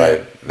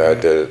 right?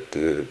 Like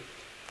the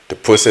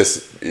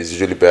process is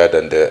usually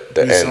better than the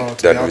end,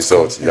 than the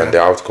result, than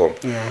the outcome.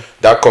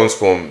 That comes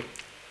from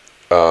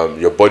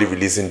your body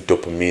releasing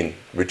dopamine,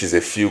 which is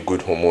a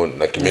feel-good hormone.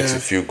 Like it makes you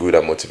feel good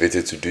and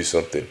motivated to do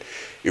something.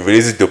 It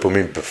releases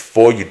dopamine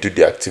before you do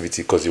the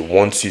activity because it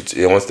wants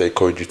to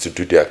encourage you to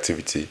do the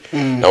activity.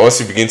 Now, once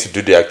you begin to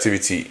do the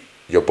activity,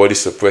 your body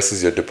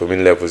suppresses your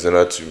dopamine levels in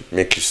order to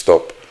make you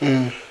stop.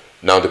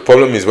 Now, the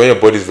problem is when your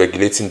body is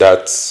regulating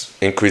that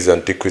increase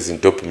and decrease in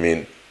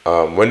dopamine,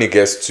 when it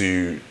gets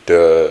to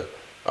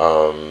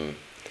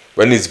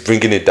when it's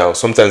bringing it down,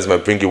 sometimes it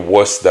might bring it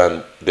worse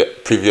than the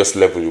previous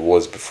level it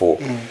was before.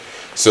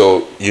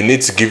 So you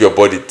need to give your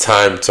body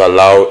time to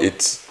allow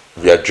it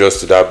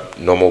readjust to that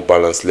normal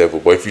balance level.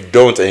 But if you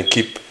don't and you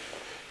keep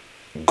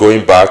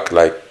going back,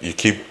 like you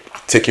keep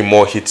taking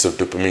more hits of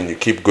dopamine, you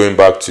keep going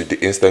back to the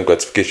instant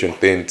gratification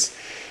things,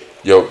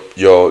 your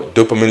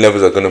dopamine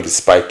levels are going to be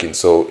spiking.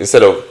 So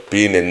instead of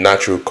being a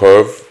natural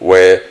curve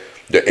where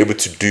you're able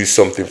to do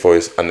something for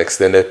an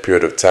extended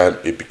period of time,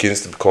 it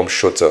begins to become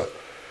shorter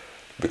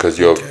because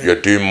you're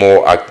doing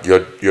more,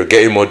 you're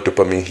getting more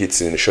dopamine hits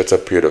in a shorter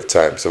period of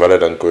time. So rather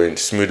than going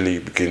smoothly,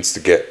 it begins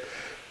to get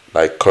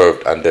like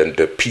curved, and then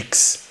the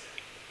peaks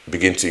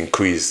begin to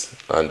increase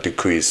and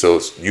decrease. So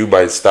you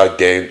might start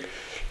getting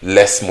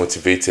less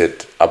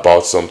motivated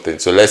about something.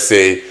 So let's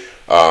say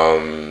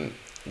you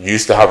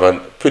used to have a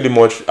pretty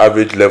much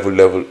average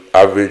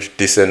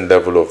decent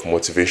level of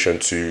motivation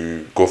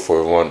to go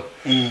for a run.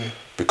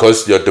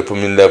 Because your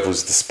dopamine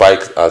levels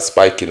are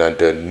spiking and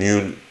the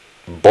new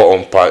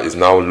bottom part is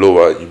now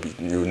lower,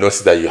 you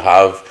notice that you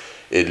have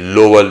a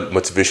lower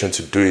motivation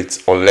to do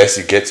it unless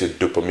you get your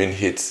dopamine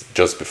hits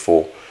just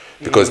before,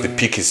 because the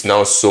peak is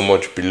now so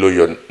much below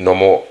your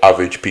normal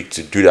average peak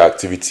to do the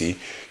activity.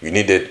 You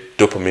need a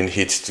dopamine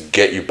hit to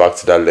get you back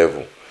to that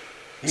level.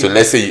 So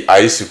let's say I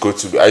used to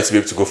be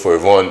able to go for a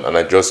run, and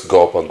I just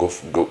got up and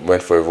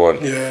went for a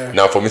run.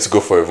 Now for me to go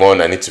for a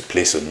run, I need to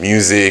play some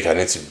music, I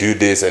need to do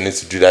this, I need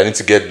to do that, I need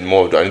to get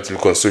more, I need to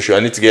look on social,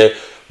 I need to get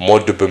more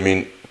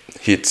dopamine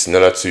hits in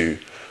order to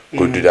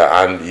go do that.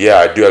 And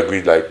I do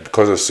agree, like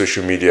because of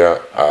social media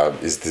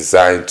is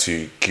designed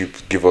to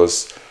give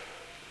us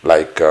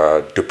like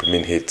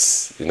dopamine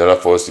hits in order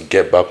for us to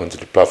get back onto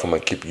the platform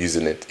and keep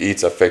using it.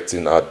 It's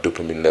affecting our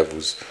dopamine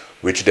levels,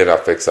 which then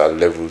affects our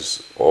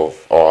levels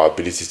of our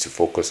ability to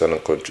focus and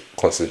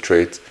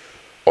concentrate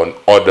on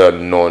other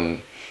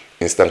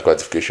non-instant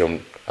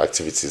gratification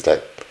activities,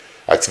 like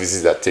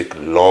activities that take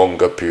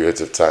longer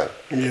periods of time.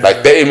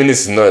 Like 30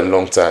 minutes is not a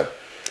long time.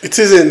 It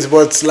isn't,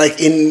 but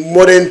like in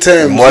modern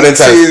terms,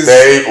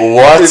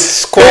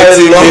 it's quite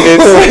 30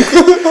 minutes.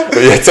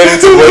 You're telling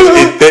me to watch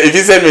it. If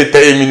you send me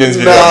 30 minutes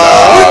video, come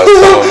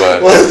on,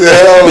 man. What the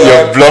hell, man?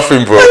 You're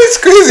bluffing, bro. It's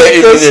crazy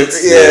 30 minutes.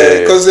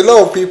 Because a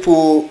lot of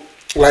people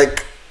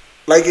like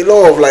a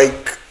lot of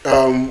like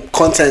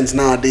content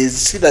nowadays,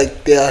 see,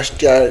 like they are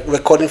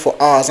recording for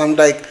hours. I'm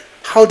like,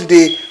 how did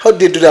they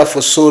do that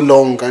for so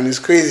long? And it's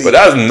crazy. But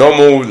that's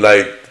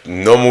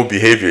normal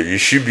behavior. You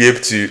should be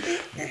able to.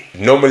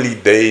 Normally,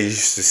 they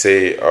used to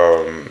say,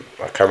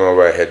 I can't remember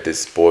where I heard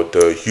this, but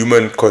the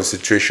human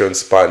concentration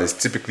span is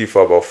typically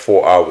for about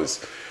 4 hours.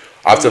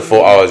 After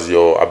 4 hours,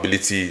 your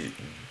ability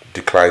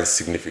declines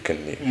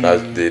significantly.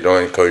 They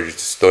don't encourage you to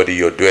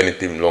study or do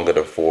anything longer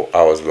than 4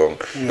 hours long.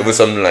 Even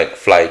something like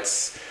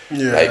flights.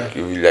 Like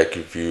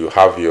if you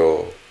have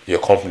your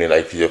company,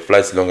 like if your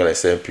flight's longer than a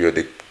certain period,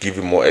 they give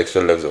you more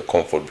extra levels of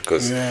comfort,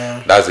 because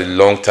that's a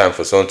long time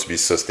for someone to be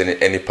sustaining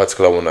any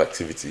particular one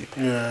activity.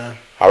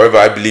 However,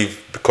 I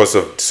believe because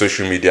of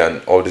social media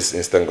and all these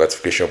instant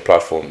gratification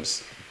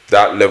platforms,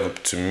 that level,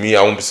 to me,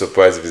 I won't be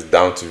surprised if it's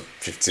down to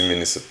 15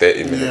 minutes or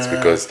 30 minutes,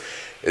 because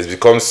it's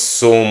become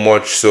so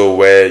much so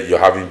where you're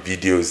having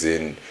videos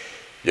in,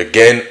 you're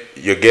getting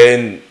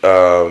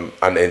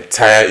an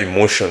entire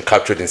emotion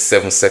captured in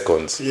 7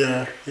 seconds.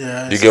 You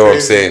get what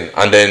I'm saying?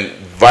 And then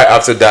right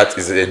after that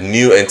is a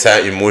new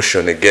entire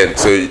emotion again.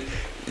 So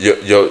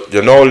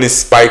you're not only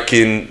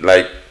spiking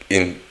like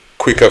in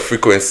quicker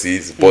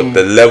frequencies, but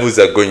the levels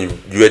are going.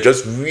 You are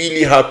just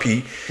really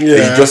happy. Yeah.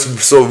 That you just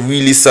saw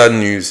really sad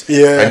news.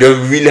 Yeah. And you're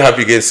really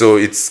happy again. So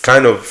it's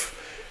kind of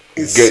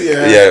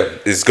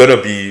it's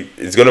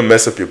gonna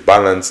mess up your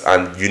balance,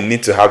 and you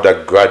need to have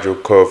that gradual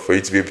curve for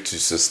you to be able to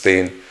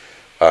sustain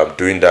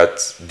doing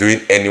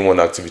any one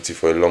activity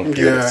for a long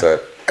period of time.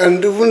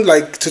 And even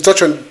like to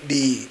touch on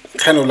the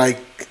kind of like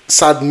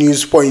sad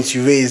news points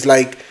you raised,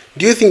 like,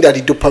 do you think that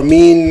the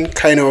dopamine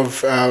kind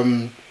of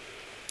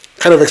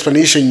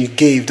explanation you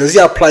gave, does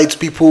it apply to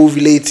people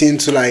relating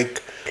to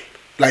like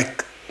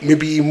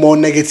maybe more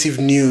negative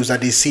news that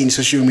they see in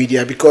social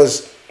media?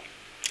 Because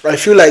I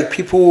feel like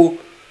some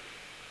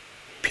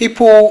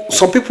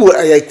people,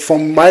 like,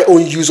 from my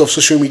own use of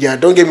social media,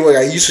 don't get me wrong,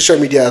 I use social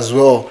media as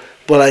well,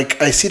 but like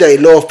I see that a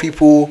lot of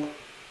people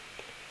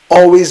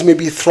always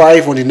maybe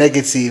thrive on the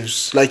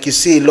negatives. Like, you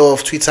see a lot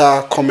of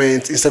Twitter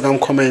comments, Instagram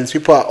comments,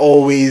 people are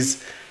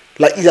always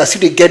like, as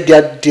if they get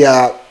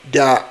their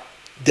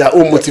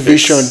own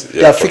motivation,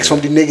 their fix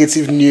from the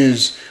negative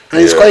news.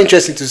 And it's quite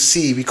interesting to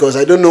see, because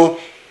I don't know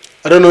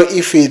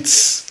if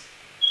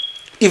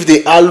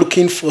they are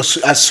looking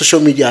at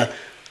social media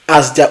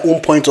as their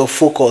own point of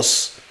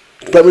focus,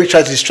 but maybe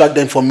try to distract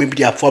them from maybe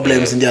their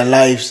problems in their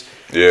lives,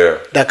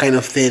 that kind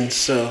of thing.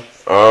 So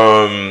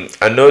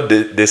I know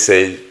they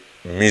say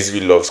misery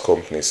loves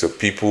company, so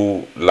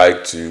people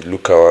like to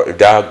look at, if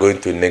they are going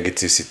through a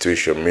negative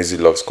situation,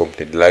 misery loves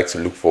company. They like to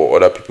look for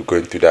other people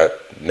going through that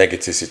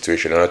negative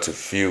situation in order to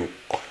feel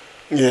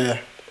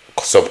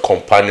some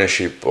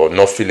companionship or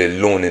not feel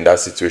alone in that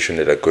situation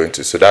that they're going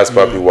to. So that's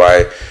probably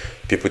why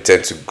people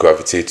tend to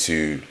gravitate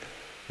to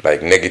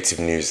like negative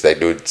news. Like,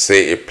 they would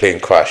say a plane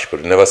crash,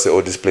 but they never say,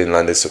 oh, this plane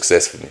landed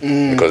successfully,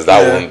 because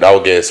that will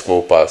get a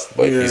scroll past.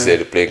 But if you say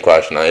the plane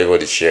crash, now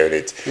everybody's sharing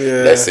it.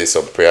 Let's say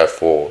some prayer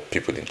for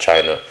people in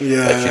China.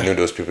 Like, you know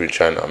those people in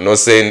China. I'm not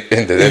saying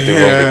there's anything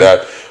wrong with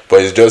that,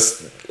 but it's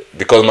just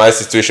because my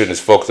situation is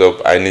fucked up,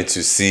 I need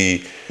to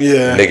see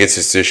negative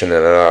situation in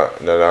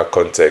another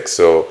context.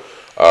 So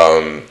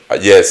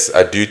yes,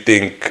 I do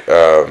think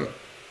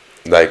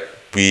like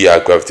we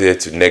are gravitated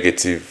to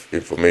negative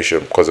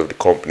information because of the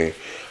company.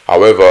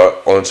 However,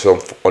 on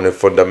a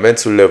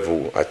fundamental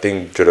level, I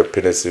think Jordan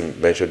Peterson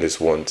mentioned this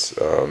once.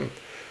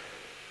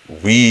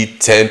 We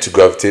tend to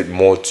gravitate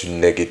more to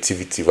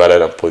negativity rather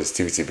than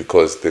positivity,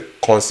 because the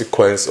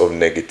consequence of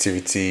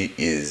negativity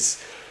is,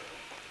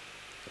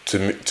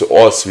 to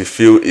us, we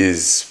feel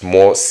is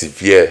more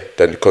severe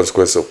than the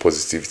consequence of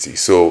positivity.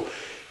 So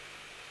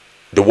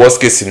the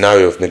worst case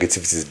scenario of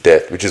negativity is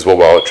death, which is what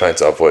we're all trying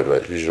to avoid,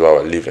 right? Which is why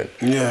we're living.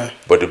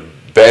 But the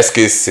best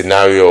case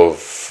scenario of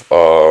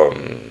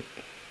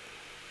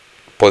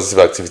positive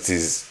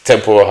activities,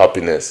 temporal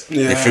happiness.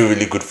 You feel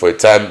really good for a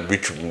time,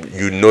 which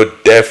you know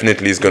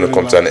definitely is going to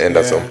come to an end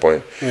at some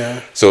point.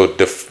 So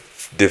the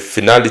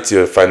finality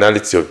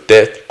of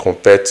death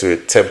compared to a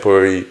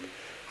temporary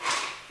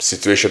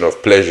situation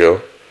of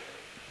pleasure,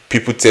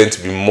 people tend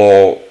to be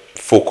more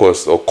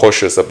focused or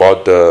cautious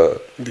about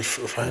the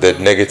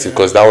negative,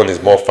 because that one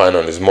is more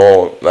final. It's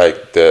more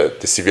like the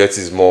severity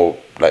is more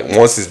like,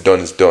 once it's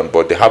done.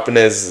 But the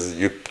happiness,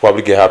 you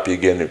probably get happy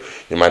again,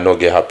 you might not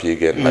get happy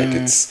again. Like,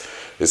 it's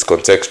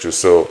contextual,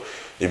 so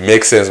it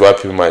makes sense why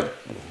people might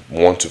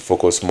want to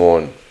focus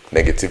more on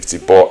negativity.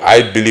 But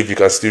I believe you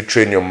can still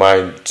train your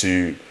mind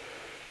to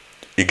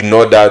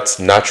ignore that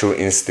natural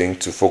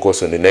instinct to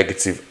focus on the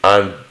negative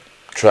and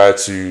try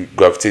to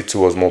gravitate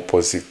towards more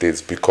positive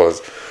things,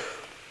 because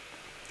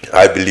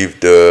I believe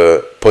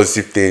the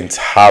positive things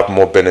have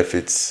more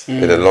benefits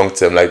in the long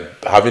term. Like,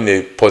 having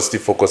a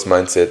positive focus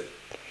mindset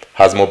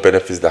has more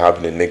benefits than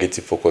having a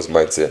negative focus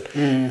mindset.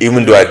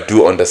 Even though I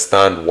do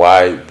understand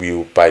why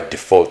we by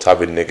default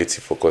have a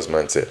negative focus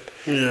mindset.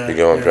 You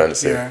get what I'm trying to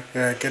say?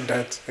 I get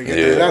that.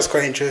 That's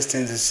quite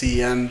interesting to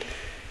see. And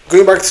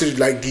going back to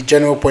like the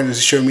general point of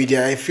social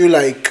media, I feel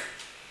like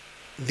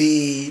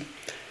the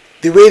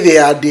way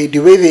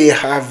they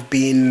have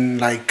been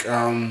like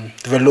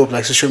developed,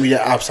 like social media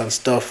apps and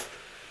stuff,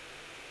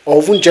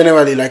 or even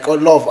generally like a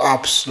lot of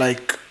apps.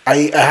 Like,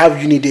 I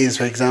have uni days,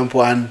 for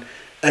example, and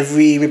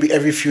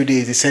every few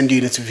days they send you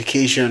a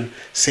notification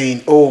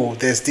saying, oh,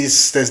 there's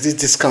this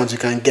discount you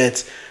can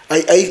get.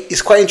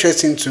 It's quite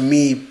interesting to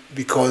me,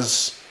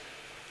 because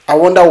I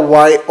wonder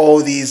why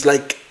all these,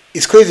 like,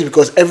 it's crazy,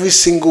 because every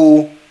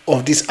single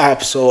of these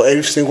apps or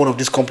every single one of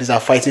these companies are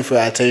fighting for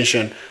your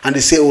attention, and they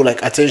say, oh,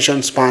 like,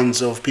 attention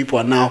spans of people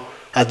are now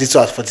as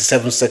little as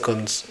 47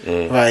 seconds,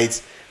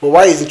 right? But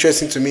why it's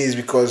interesting to me is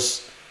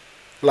because,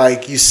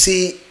 like, you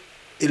see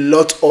a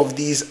lot of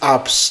these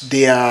apps,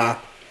 they're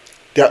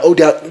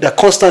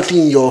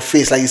constantly in your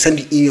face. Like, they send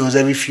you emails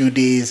every few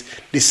days,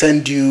 they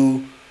send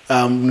you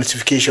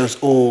notifications,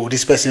 oh,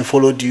 this person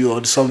followed you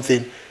or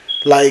something,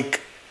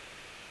 like.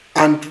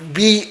 And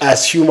we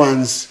as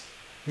humans,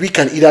 we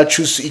can either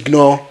choose to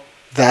ignore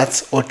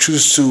that or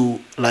choose to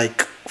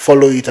like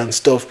follow it and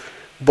stuff.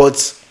 But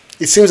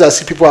it seems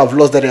as if people have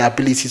lost their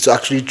ability to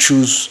actually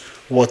choose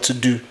what to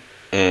do.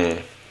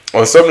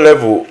 on some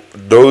level,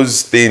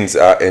 those things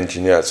are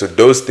engineered. So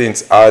those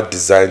things are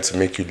designed to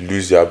make you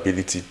lose your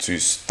ability to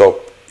stop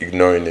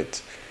ignoring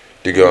it.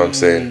 Do you get what I'm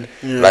saying?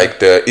 Yeah. Like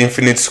the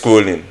infinite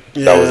scrolling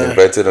that was Yeah.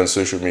 invented on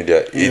social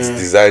media, it's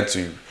designed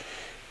to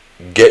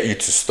get you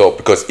to stop,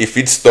 because if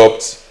it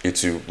stopped,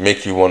 it will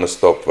make you want to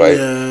stop, right?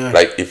 Yeah.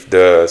 Like if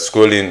the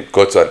scrolling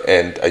got to an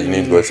end and you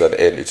need to go to an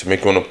end, it will make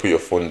you want to put your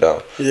phone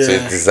down. Yeah. So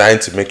it's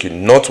designed to make you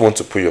not want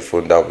to put your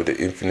phone down with the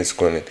infinite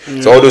scrolling.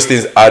 So all those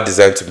things are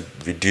designed to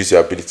reduce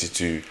your ability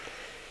to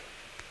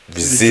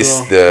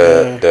resist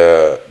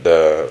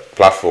the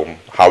platform.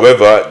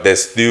 However,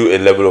 there's still a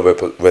level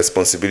of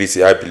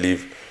responsibility I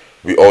believe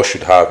we all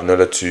should have in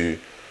order to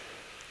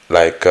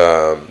like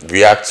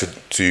react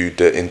to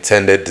the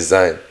intended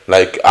design.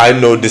 Like I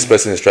know this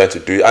person is trying to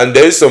do it, and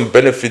there is some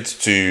benefit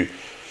to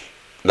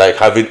like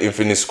having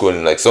infinite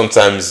scrolling. Like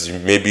sometimes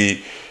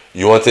maybe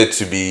you wanted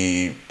to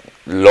be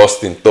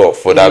lost in thought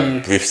for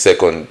that brief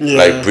second,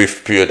 like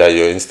brief period that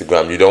you're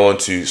Instagram. You don't want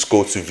to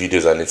scroll through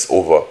videos and it's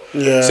over.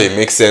 So it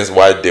makes sense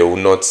why they will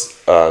not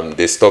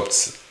they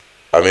stopped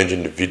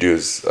arranging the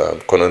videos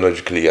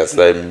chronologically and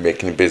started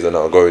making it based on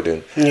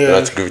algorithm in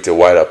order to give it a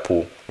wider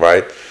pool,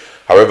 right?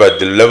 However,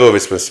 the level of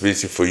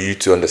responsibility for you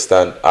to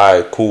understand,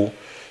 cool,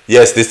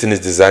 yes, this thing is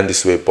designed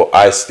this way, but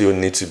I still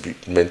need to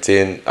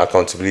maintain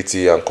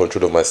accountability and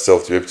control of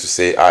myself to be able to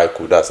say,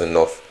 cool, that's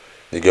enough.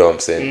 You get what I'm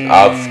saying?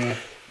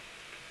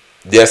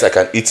 Yes, I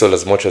can eat all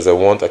as much as I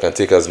want, I can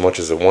take as much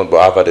as I want, but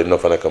I've had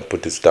enough and I can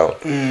put this down.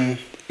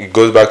 It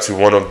goes back to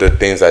one of the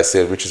things I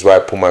said, which is why I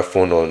put my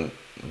phone on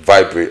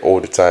vibrate all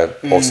the time,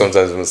 or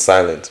sometimes even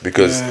silent,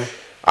 because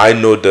I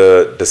know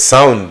the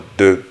sound,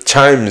 the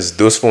chimes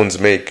those phones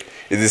make.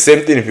 It's the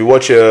same thing if you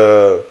watch you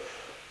know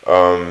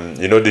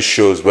the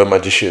shows where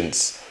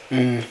magicians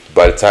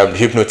by the time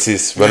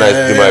hypnotists, when I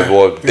do my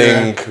board,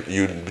 ding,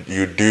 you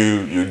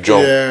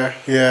jump.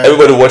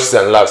 Everybody watches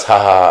and laughs, ha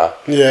ha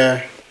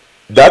ha.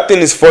 That thing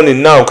is funny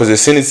now because they've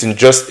seen it in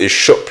just a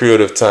short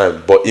period of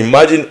time. But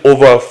imagine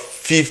over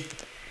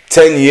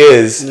 10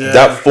 years,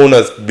 that phone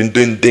has been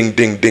doing ding,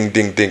 ding, ding,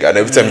 ding, ding, and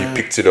every time you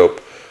picked it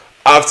up,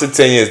 after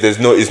 10 years,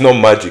 it's not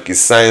magic. It's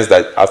science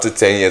that after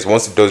 10 years,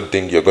 once it does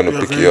ding, you're going to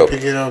pick it up.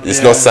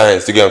 It's not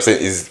science. You get what I'm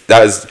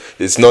saying?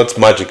 It's not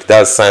magic.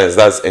 That's science.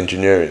 That's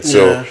engineering.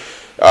 So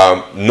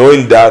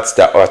knowing that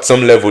at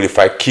some level, if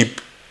I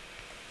keep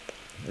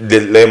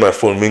letting my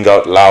phone ring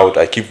out loud,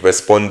 I keep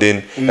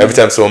responding. Every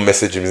time someone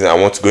messages me, I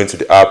want to go into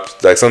the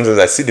app. Like sometimes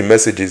I see the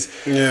messages.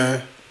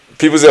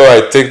 People say,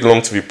 I take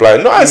long to reply.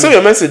 No, I saw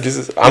your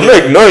messages. I'm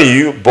not ignoring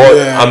you, but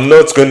I'm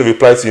not going to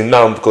reply to you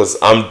now because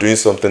I'm doing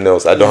something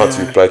else. I don't have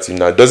to reply to you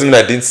now. Doesn't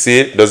mean I didn't see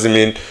it. Doesn't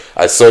mean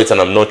I saw it and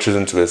I'm not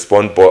choosing to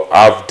respond. But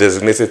I've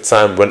designated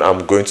time when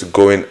I'm going to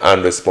go in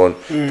and respond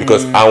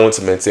because I want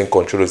to maintain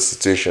control of the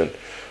situation.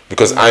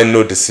 Because I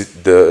know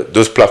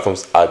those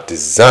platforms are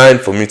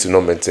designed for me to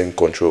not maintain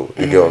control.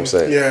 You get what I'm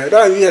saying?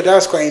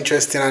 That's quite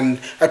interesting. And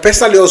I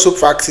personally also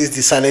practice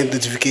the silent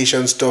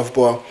notification stuff.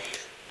 But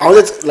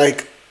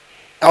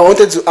I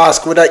wanted to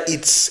ask whether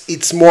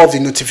it's more of the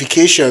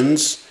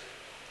notifications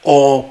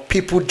or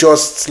people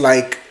just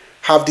like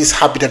have this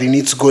habit that they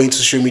need to go into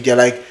social media.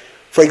 Like,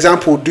 for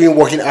example, during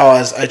working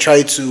hours, I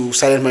try to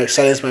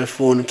silence my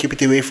phone, keep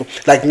it away from.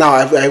 Like now,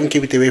 I even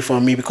keep it away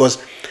from me because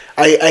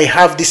I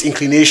have this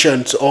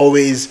inclination to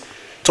always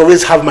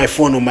have my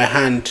phone on my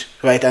hand,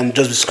 right, and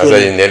just be scrolling.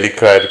 That's why you nearly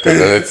cried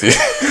because I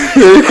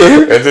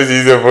just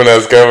use your phone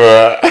as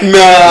camera. No,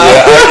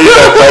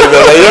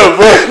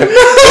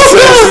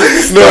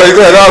 I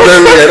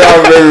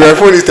don't have my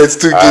phone is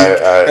 32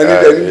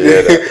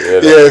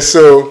 gig.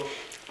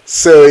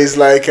 So it's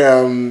like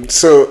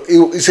so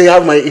you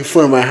have my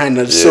phone in my hand,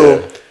 and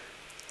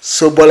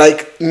so but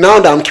like now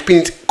that I'm keeping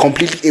it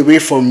completely away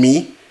from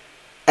me,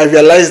 I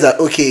realized that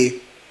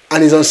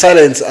and it's on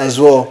silence as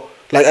well.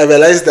 Like I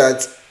realized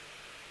that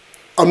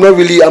I'm not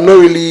really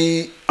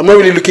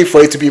looking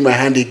for it to be in my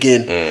hand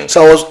again.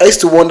 So I used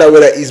to wonder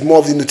whether it's more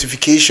of the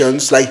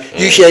notifications, like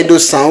you hearing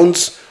those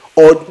sounds,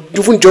 or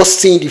even just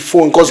seeing the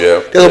phone. Because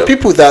there are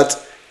people that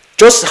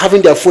just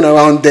having their phone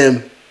around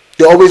them,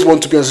 they always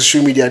want to be on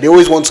social media. They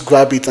always want to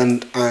grab it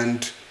and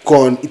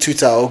go on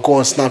Twitter or go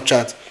on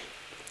Snapchat.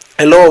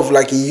 A lot of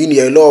like in uni,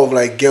 a lot of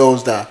like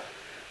girls that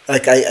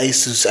like I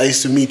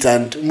used to meet,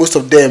 and most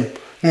of them.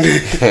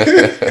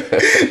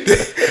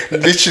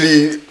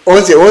 Literally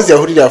once they're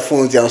holding their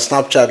phones, they're on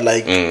Snapchat,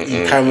 like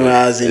in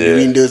cameras, in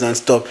windows and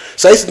stuff.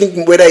 So I used to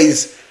think whether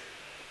it's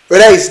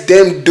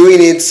them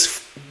doing it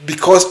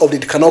because of they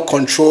cannot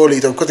control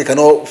it, or because they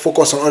cannot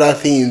focus on other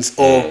things,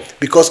 or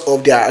because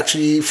of they are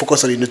actually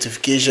focused on the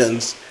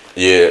notifications.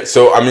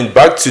 So I mean,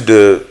 back to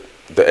the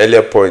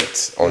earlier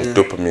point on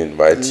dopamine,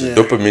 right? So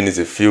dopamine is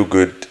a feel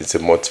good, it's a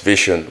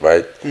motivation,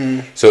 right?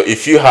 So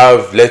if you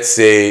have, let's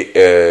say,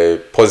 a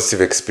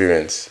positive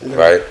experience,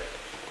 right?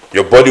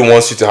 Your body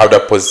wants you to have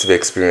that positive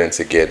experience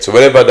again. So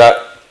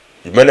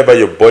whenever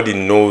your body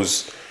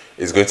knows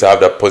it's going to have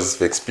that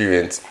positive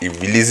experience, it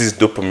releases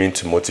dopamine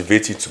to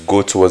motivate you to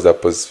go towards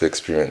that positive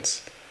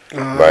experience,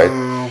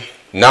 right?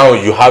 now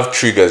you have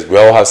triggers. We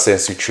all have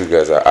sensory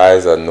triggers: our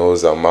eyes, our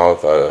nose, our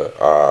mouth,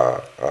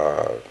 our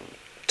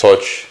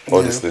touch.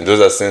 All these things.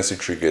 Those are sensory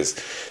triggers.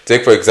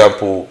 Take for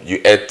example,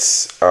 you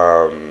ate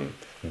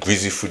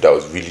greasy food that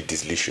was really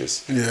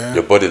delicious. Yeah.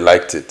 Your body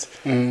liked it.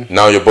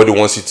 Now your body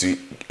wants you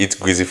to eat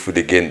greasy food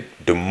again.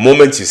 The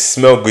moment you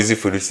smell greasy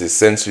food, which is a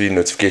sensory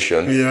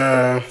notification.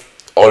 Yeah.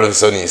 All of a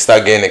sudden you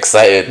start getting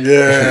excited.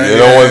 Yeah, you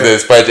know, once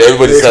there's spice,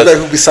 everybody starts.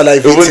 Like be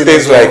salivating. Even things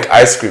as well. like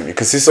ice cream. You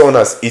can see someone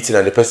that's eating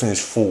and the person is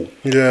full.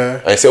 Yeah.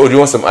 And you say, "Oh, do you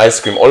want some ice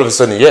cream?" All of a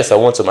sudden, yes, I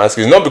want some ice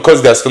cream. It's not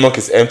because their stomach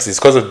is empty. It's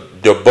because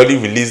of your body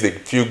released a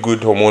feel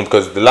good hormone.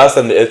 Because the last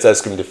time they ate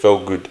ice cream, they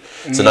felt good.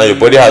 So now your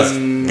body has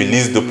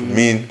released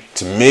dopamine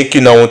to make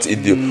you now want to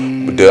eat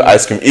the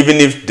ice cream, even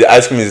if the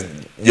ice cream is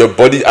your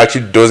body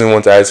actually doesn't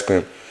want the ice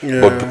cream. Yeah.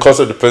 But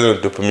because of the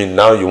presence of dopamine,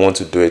 now you want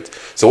to do it.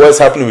 So what's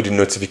happening with the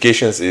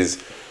notifications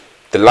is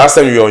the last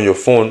time you were on your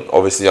phone,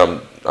 obviously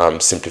I'm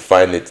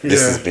simplifying it.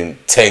 This has been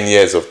 10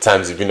 years of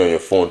times you've been on your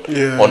phone.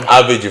 Yeah. On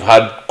average, you've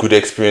had good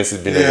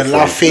experiences being on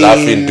your phone.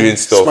 Laughing, doing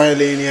stuff.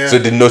 smiling, yeah. So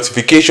the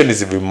notification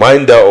is a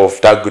reminder of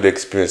that good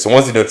experience. So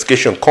once the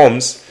notification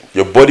comes,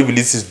 your body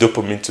releases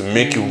dopamine to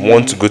make you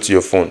want to go to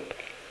your phone.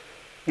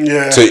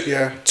 Yeah. So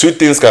Yeah. two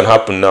things can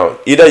happen now.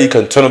 Either you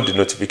can turn up the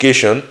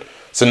notification,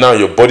 so now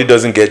your body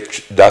doesn't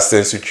get that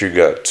sensory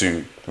trigger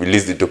to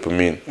release the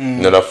dopamine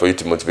in order for you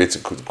to motivate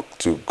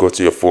to go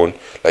to your phone.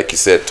 Like you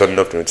said, turning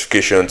off the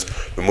notifications,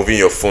 removing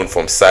your phone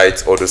from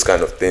sight, all those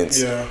kind of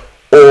things. Yeah.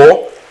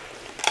 Or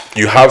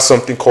you have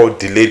something called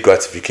delayed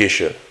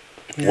gratification,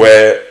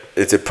 where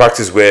it's a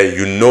practice where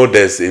you know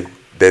there's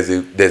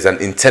an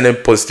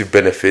intended positive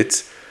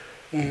benefit,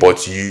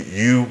 but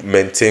you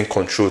maintain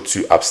control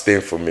to abstain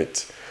from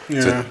it.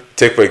 Yeah. So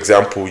take for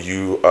example,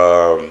 you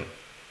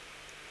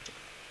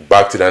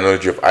back to the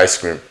analogy of ice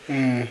cream.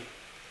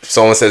 If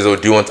someone says, "Oh,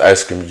 do you want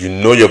ice cream?" You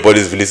know your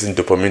body is releasing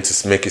dopamine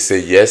to make you say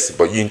yes,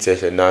 but you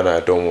intention, no, I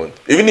don't want.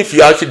 Even if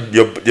you actually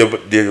your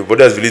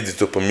body has released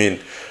the dopamine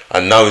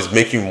and now it's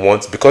making you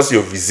want, because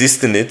you're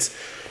resisting it,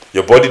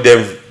 your body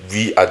then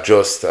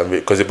readjusts, and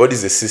because your body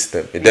is a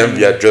system, it then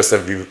readjusts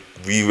and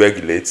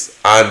re-regulates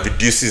and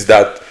reduces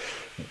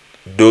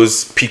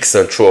those peaks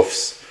and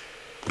troughs.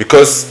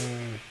 Because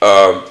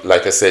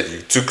like I said,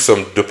 you took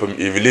some dopamine,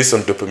 you release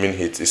some dopamine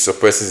hit, it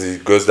suppresses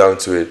it, goes down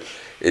to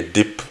a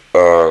dip,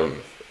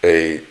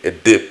 a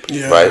dip,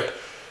 right?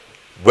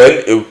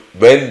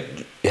 When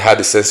it had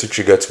a sensory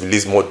trigger to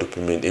release more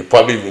dopamine, it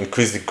probably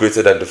increased it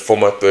greater than the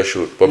former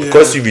threshold. But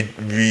because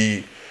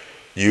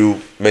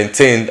you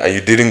maintained and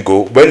you didn't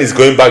go, when it's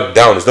going back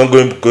down, it's not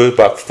going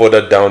back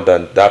further down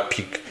than that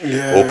peak.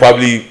 Yeah. Or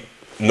probably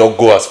not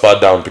go as far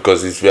down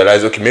because it's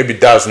realized, okay, maybe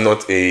that's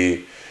not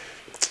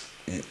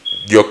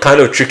you're kind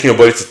of tricking your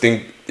body to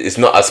think it's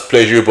not as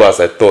pleasurable as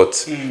I thought.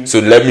 So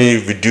let me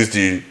reduce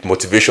the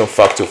motivation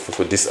factor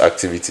for this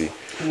activity.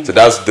 So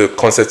that's the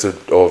concept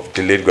of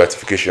delayed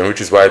gratification,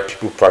 which is why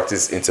people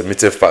practice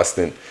intermittent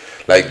fasting.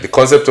 Like the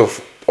concept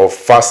of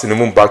fasting,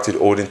 even back to the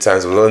olden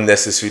times, was not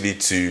necessarily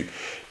to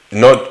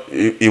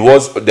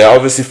there are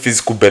obviously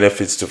physical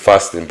benefits to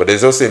fasting, but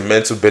there's also a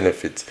mental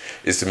benefit,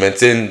 is to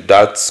maintain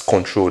that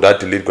control, that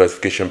delayed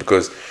gratification,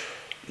 because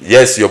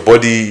yes, your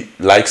body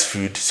likes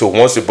food. So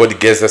once your body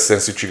gets that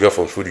sensory trigger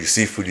from food, you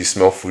see food, you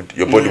smell food,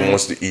 your body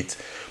wants to eat.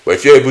 But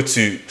if you're able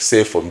to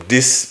say from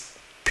this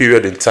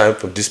period in time,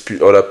 from this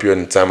other period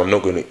in time, I'm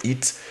not going to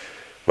eat,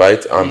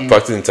 right? I'm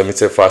practicing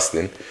intermittent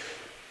fasting.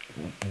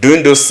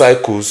 During those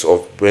cycles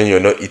of when you're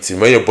not eating,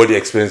 when your body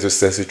experiences those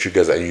sensory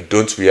triggers and you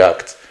don't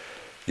react,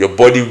 your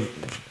body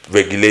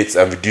regulates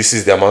and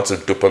reduces the amount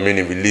of dopamine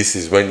it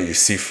releases when you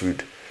see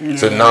food.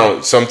 So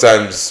now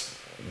sometimes,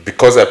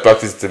 because I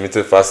practice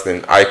intermittent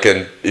fasting, I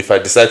can, if I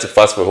decide to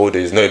fast for a whole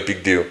day, it's not a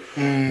big deal,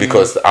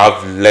 because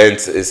I've learned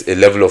is a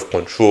level of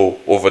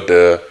control over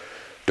the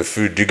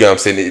food. Do you get what I'm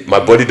saying? My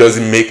body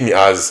doesn't make me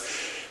as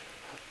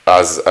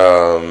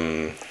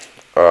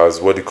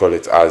what do you call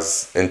it,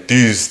 as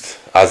enthused,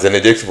 as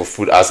energetic for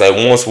food as I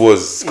once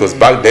was, because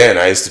back then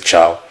I used to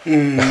chow.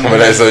 When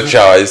I saw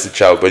chow, I used to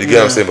chow, but you get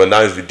what I'm saying? But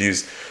now it's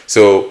reduced.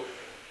 So,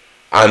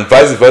 and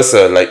vice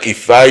versa, like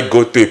if I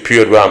go through a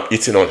period where I'm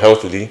eating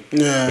unhealthily,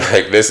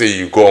 like let's say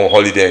you go on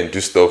holiday and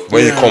do stuff,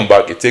 when you come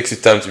back, it takes you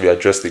time to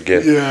readjust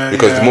again,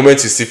 because the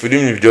moment you see food,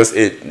 even if you just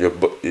ate,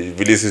 it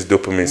releases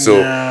dopamine.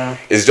 So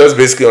it's just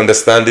basically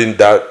understanding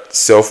that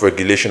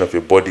self-regulation of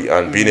your body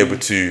and being able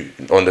to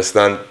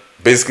understand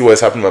basically what's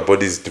happening in my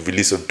body is the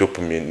release of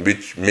dopamine,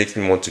 which makes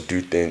me want to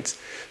do things.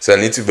 So I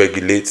need to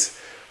regulate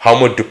how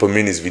much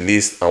dopamine is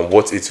released and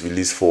what it's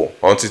released for.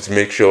 I want to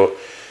make sure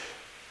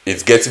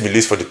it's getting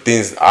released for the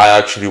things I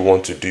actually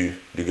want to do.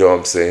 You get what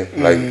I'm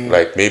saying?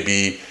 Like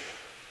maybe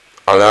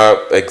another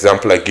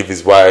example I give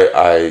is why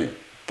I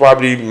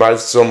probably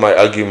some might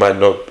argue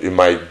it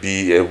might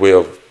be a way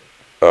of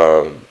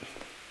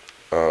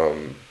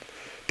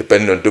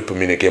depending on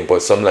dopamine again,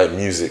 but something like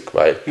music,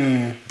 right?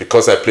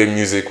 Because I play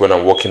music when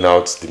I'm working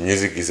out, the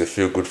music is a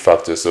feel-good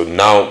factor. So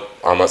now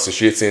I'm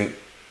associating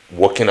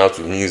working out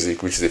with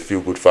music, which is a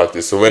feel good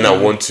factor. So when I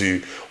want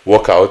to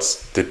work out,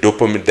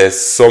 there's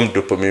some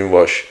dopamine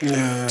rush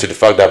to the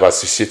fact that I've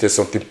associated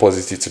something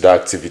positive to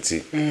that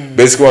activity.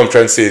 Basically, what I'm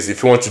trying to say is,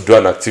 if you want to do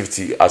an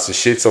activity,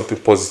 associate something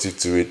positive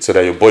to it so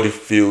that your body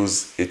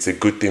feels it's a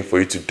good thing for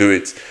you to do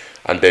it,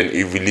 and then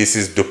it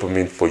releases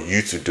dopamine for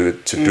you to do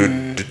it,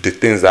 do the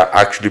things that are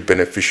actually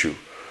beneficial.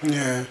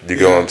 Yeah. Do you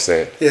get what I'm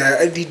saying?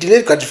 Yeah, the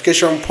delayed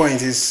gratification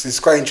point is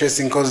quite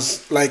interesting,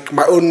 because like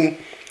my own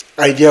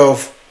idea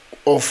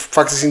of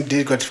practicing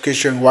delayed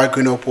gratification while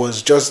growing up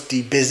was just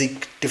the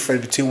basic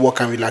difference between work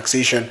and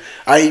relaxation.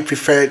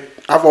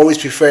 I've always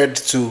preferred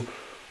to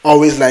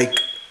always like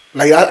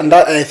that, and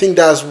I think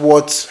that's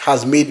what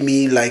has made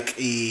me like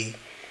I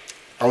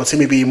would say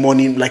maybe a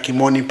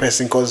morning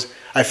person, because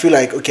I feel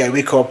like, okay, I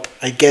wake up,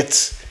 I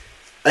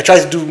try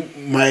to do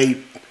my,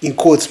 in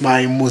quotes,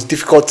 my most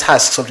difficult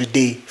tasks of the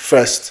day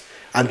first,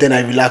 and then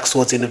I relax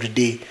towards the end of the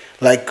day.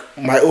 Like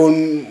my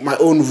own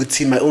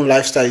routine, my own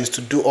lifestyle is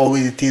to do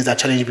always the things that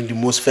challenge me the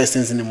most first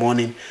things in the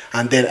morning,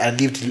 and then I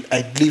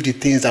leave the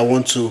things I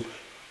want to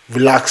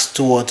relax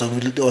towards,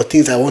 or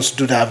things I want to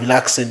do that are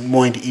relaxing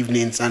more in the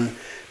evenings, and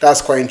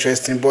that's quite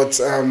interesting. But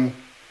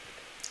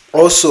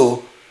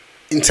also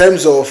in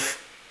terms of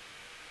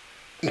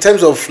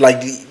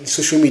like the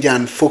social media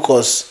and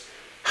focus,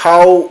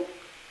 how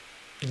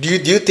do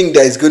you think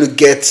that it's going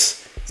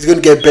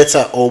to get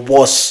better or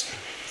worse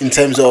in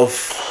terms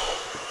of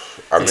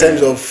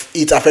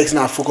it affecting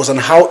our focus, and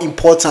how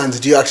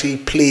important do you actually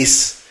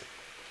place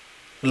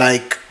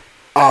like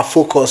our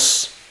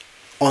focus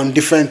on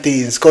different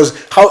things?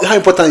 Because how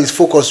important is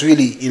focus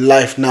really in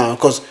life now?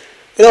 Because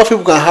a lot of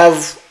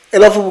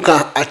people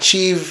can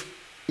achieve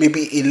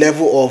maybe a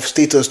level of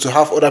status to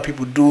have other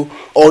people do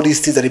all these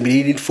things that they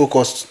need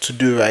focus to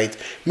do, right?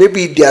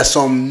 Maybe there are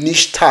some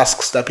niche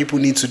tasks that people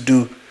need to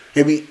do.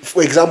 Maybe,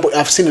 for example,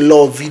 I've seen a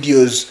lot of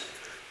videos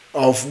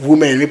of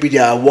women, maybe they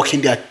are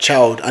walking their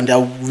child and they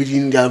are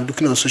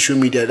looking on social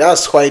media.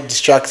 That's quite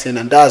distracting,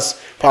 and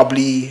that's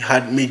probably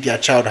made their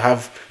child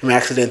have an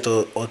accident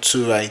or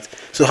two, right?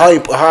 So how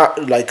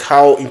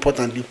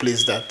important do you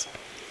place that?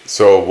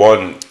 So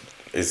one,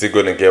 is it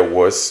going to get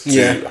worse?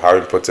 Two, how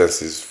important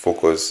is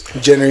focus?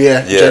 Generally,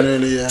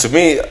 yeah. To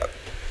me,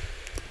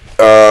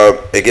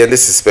 again,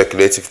 this is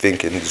speculative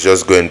thinking. It's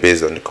just going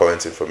based on the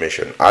current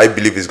information. I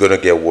believe it's going to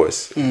get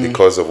worse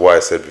because of what I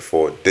said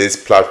before. These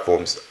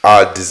platforms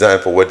are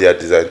designed for what they are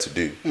designed to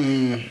do.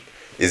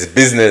 It's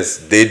business.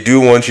 They do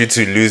want you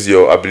to lose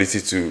your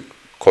ability to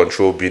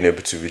control, being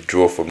able to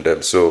withdraw from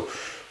them. So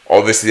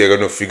obviously they're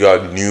going to figure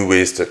out new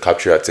ways to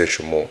capture your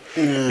attention more.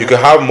 You can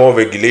have more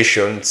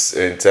regulations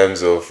in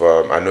terms of,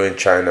 I know in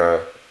China,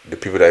 the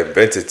people that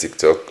invented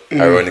TikTok,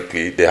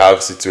 ironically, they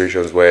have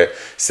situations where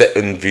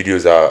certain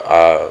videos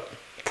are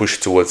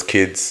pushed towards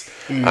kids,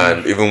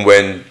 and even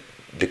when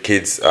the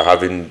kids are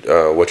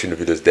watching the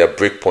videos, there are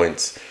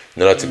breakpoints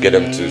in order to get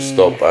them to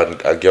stop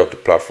and get off the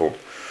platform.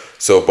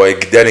 So,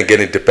 but then again,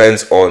 it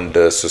depends on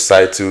the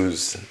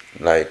societal's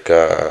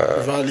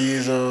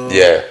values or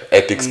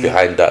ethics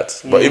behind that.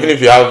 But even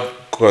if you have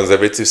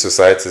conservative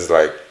societies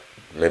like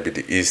maybe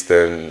the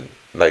Eastern,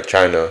 like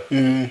China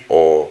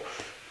or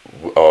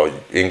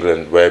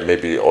England, where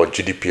maybe, or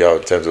GDPR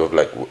in terms of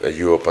like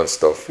Europe and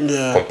stuff,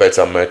 compared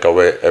to America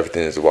where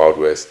everything is Wild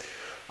West.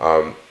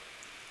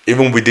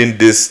 Even within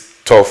these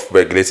tough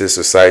regulated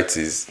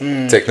societies,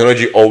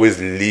 technology always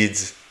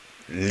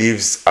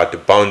lives at the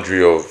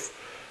boundary of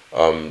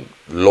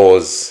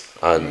laws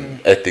and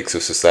ethics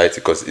of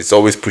society, because it's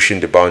always pushing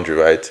the boundary,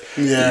 right?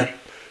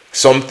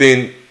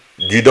 Something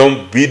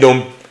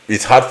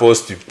it's hard for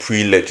us to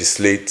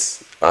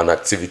pre-legislate an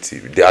activity.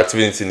 The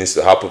activity needs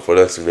to happen for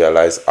us to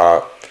realize,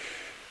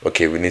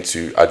 okay, we need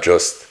to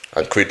adjust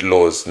and create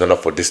laws in order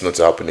for this not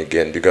to happen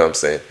again. Do you get what I'm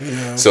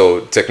saying?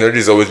 So technology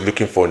is always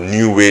looking for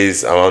new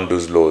ways around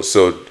those laws.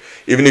 So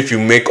even if you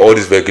make all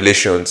these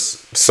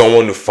regulations,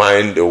 someone will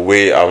find a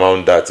way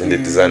around that in the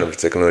design of the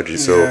technology.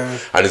 So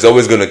and it's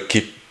always going to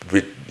keep,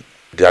 with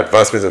the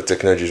advancements of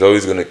technology, it's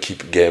always going to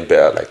keep getting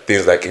better. Like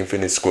things like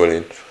infinite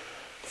scrolling.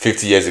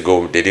 50 years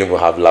ago, they didn't even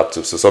have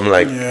laptops. So something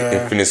like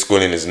infinite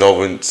scrolling is not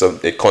even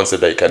a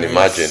concept that you can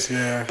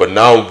imagine. But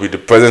now, with the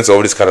presence of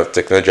all this kind of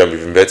technology, and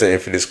we've invented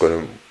infinite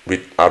scrolling, with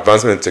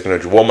advancement in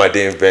technology, what might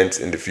they invent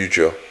in the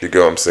future? You get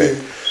what I'm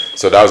saying?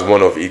 So that was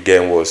one of it.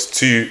 Again, was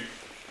two,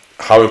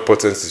 how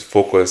important is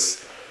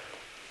focus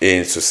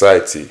in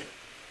society?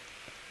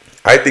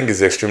 I think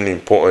it's extremely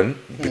important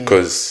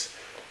because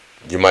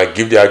you might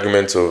give the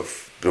argument of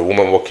the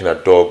woman walking her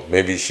dog,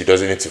 maybe she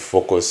doesn't need to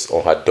focus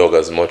on her dog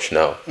as much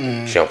now.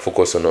 She can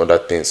focus on other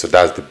things. So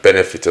that's the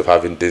benefit of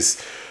having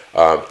this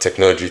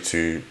technology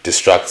to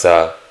distract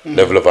her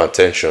level of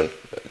attention.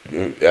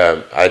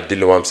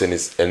 Ideally, what I'm saying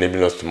is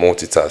enabling us to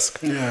multitask.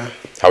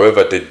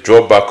 However, the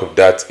drawback of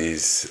that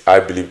is, I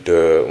believe,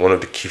 one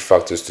of the key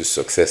factors to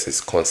success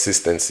is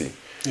consistency.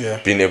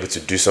 Being able to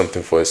do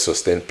something for a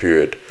sustained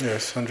period.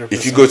 100%.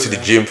 If you go to the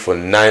gym for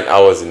 9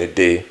 hours in a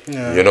day,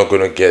 you're not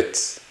going to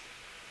get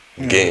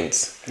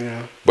gains.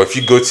 But if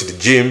you go to the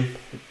gym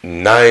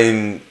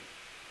 9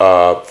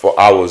 for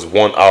hours,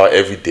 1 hour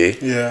every day,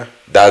 Yeah.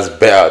 that's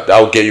better. That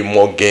will get you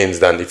more gains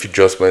than if you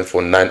just went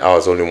for 9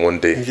 hours only one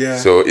day. Yeah,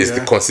 So it's the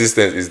yeah.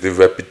 consistent, is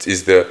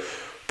the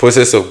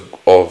process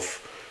of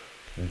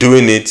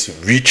doing it,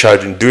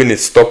 recharging, doing it,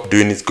 stop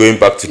doing it, going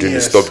back to doing it,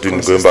 Yes, stop doing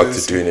it, going back to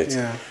consistency, doing it.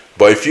 yeah.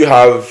 But if you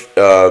have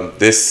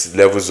this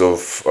levels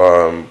of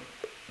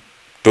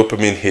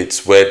dopamine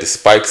hits where the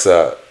spikes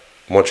are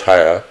much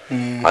higher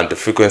and the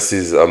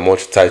frequencies are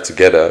much tied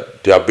together,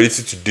 the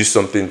ability to do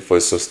something for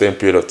a sustained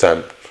period of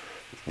time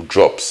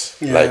drops.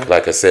 Yeah.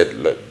 Like I said,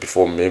 like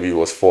before, maybe it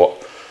was 4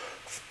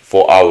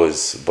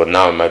 hours, but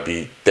now it might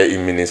be 30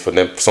 minutes for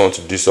someone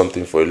to do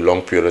something for a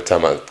long period of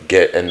time and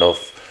get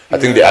enough. I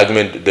think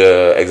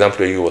the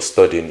example you was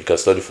studying, you can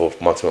study for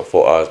maximum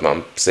 4 hours, but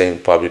I'm saying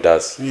probably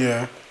that's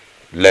Yeah.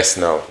 less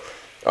now.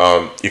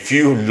 If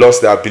you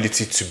lost the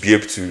ability to be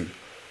able to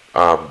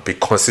be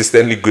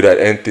consistently good at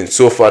anything,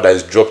 so far that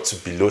is dropped to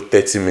below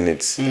 30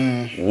 minutes,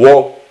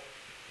 what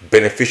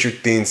beneficial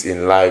things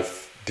in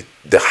life,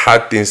 the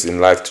hard things in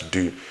life to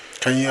do,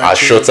 Can you are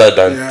achieve? shorter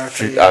than Yeah,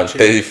 can you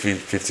 30, achieve?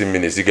 15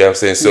 minutes. You get what I'm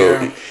saying? So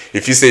Yeah.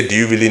 if you say, do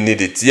you really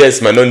need it? Yes,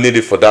 you might not need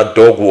it for that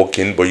dog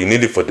walking, but you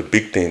need it for the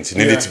big things. You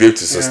need Yeah, it to be able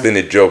to sustain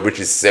a job, which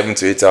is 7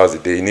 to 8 hours a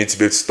day. You need to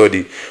be able to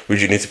study,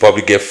 which you need to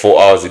probably get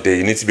 4 hours a day.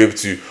 You need to be able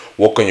to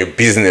work on your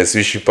business,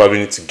 which you probably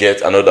need to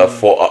get another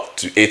 4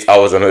 to 8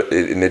 hours in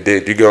a day.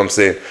 Do you get what I'm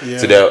saying? Yeah.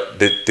 So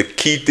the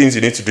key things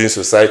you need to do in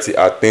society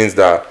are things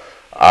that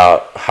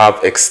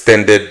have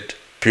extended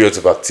periods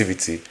of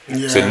activity.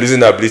 Yeah. So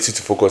losing the ability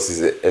to focus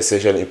is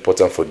essentially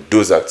important for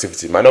those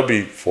activities. Might not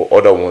be for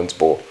other ones,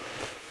 but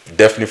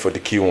definitely for the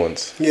key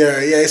ones. Yeah,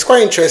 it's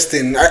quite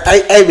interesting.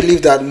 I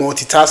believe that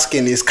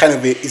multitasking is kind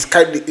of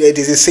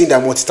there's a saying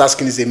that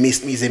multitasking is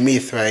a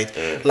myth, right?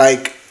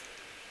 Like,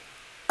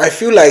 I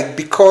feel like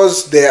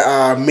because there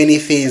are many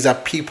things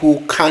that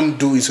people can't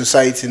do in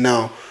society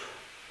now,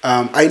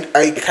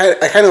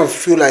 I kind of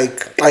feel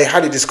like I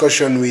had a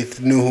discussion with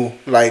Nuhu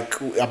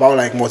about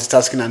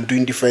multitasking and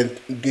doing different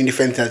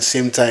things at the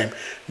same time.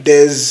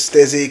 There's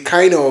a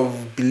kind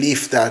of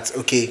belief that,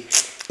 okay,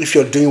 if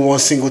you're doing one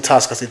single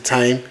task at a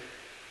time,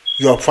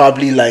 you're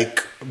probably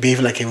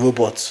behaving like a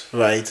robot,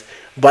 right?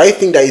 But I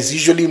think that it's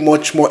usually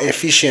much more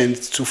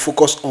efficient to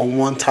focus on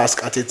one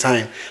task at a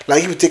time.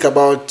 Like if you think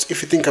about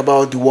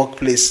the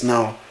workplace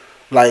now,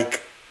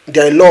 like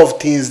there are a lot of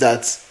things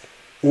that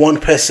one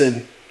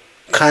person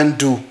can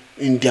do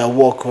in their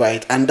work,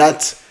 right? And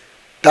that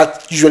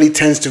usually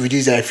tends to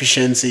reduce their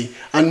efficiency.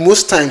 And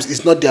most times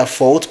it's not their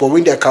fault, but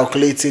when they're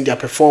calculating their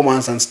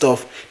performance and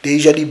stuff, they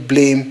usually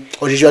blame,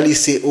 or they usually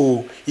say,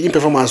 oh, you didn't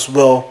perform as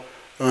well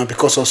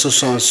because of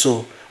so and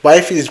so. But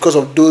I feel it's because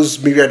of those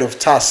myriad of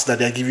tasks that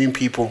they're giving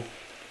people.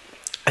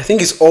 I think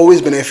it's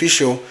always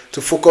beneficial to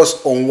focus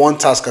on one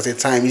task at a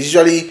time. It's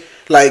usually,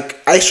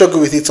 I struggle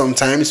with it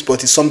sometimes,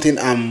 but it's something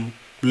I'm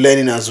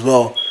learning as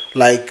well.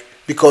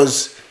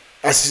 Because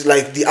as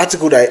the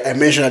article that I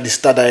mentioned at the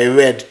start that I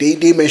read,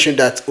 they mentioned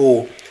that,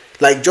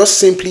 just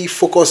simply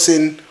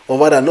focusing, or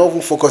rather not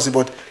even focusing,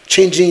 but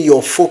changing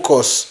your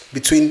focus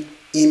between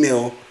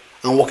email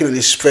and working on a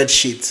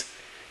spreadsheet.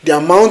 The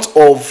amount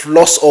of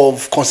loss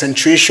of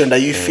concentration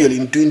that you feel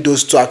in doing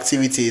those two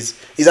activities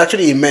is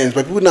actually immense,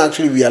 but people don't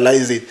actually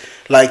realize it.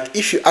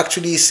 If you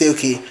actually say,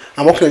 okay,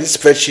 I'm working on this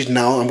spreadsheet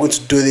now, I'm going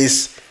to do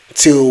this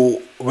till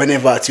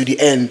the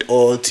end,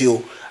 or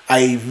till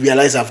I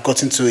realize I've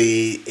gotten to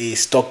a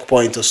stock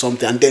point or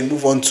something, and then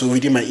move on to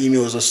reading my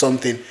emails or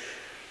something.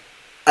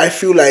 I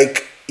feel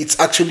like it's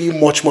actually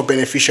much more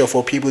beneficial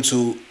for people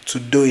to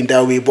do in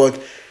that way, but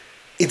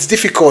it's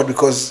difficult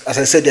because, as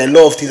I said, there are a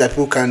lot of things that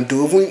people can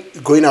do. Even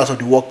going out of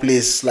the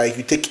workplace,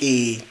 you take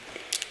a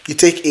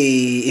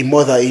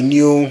mother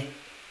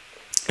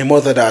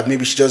that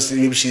maybe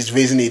she's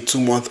raising a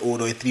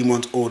 2-month-old or a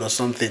 3-month-old or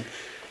something,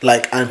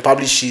 and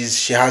probably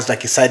she has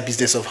a side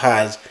business of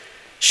hers.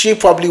 She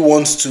probably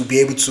wants to be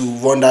able to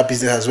run that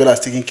business as well as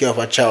taking care of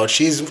her child.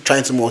 She's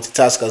trying to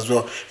multitask as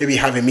well. Maybe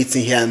have a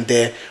meeting here and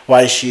there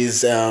while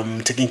she's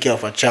taking care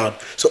of her child.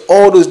 So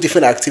all those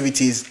different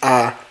activities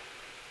are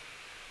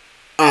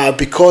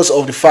because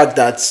of the fact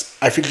that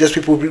I feel just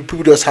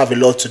people just have a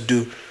lot to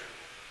do.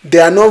 They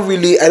are not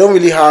really. I don't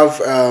really have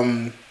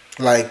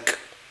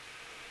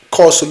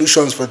core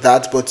solutions for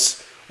that.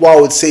 But what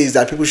I would say is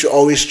that people should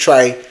always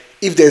try.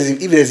 If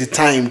there's a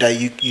time that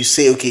you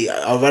say, okay,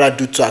 I'd rather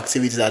do two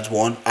activities at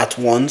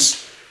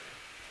once,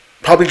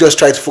 probably just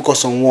try to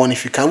focus on one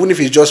if you can, even if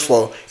it's just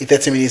for a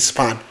 30-minute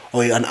span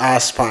or an hour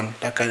span,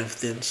 that kind of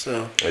thing.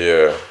 So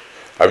yeah,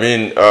 I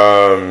mean,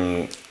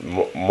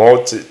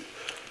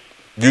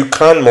 you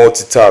can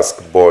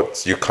multitask,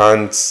 but you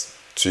can't,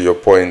 to your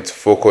point,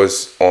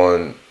 focus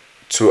on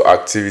two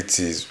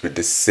activities with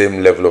the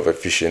same level of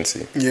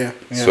efficiency. Yeah.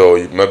 So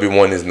maybe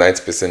one is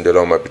 90%, the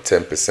other one might be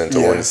 10%,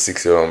 or one is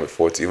 60%, the other one is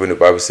 40%. Even the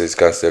Bible says you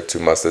can't serve two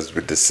masters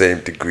with the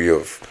same degree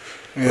of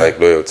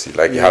loyalty.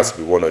 It has to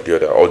be one or the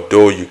other.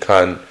 Although you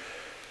can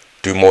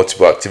do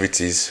multiple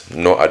activities,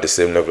 not at the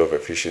same level of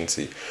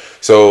efficiency.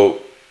 So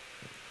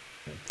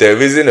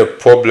there isn't a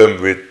problem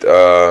with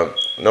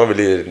not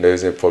really.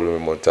 There's no problem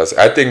with multitasking.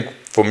 I think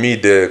for me,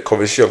 the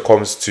conversation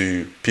comes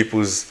to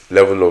people's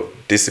level of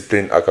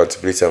discipline,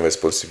 accountability, and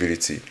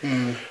responsibility.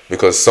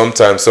 Because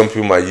sometimes some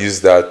people might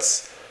use that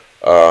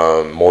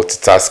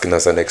multitasking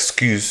as an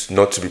excuse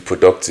not to be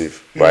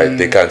productive. Right?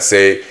 They can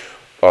say,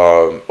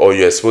 "Oh,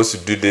 you're supposed to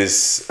do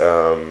this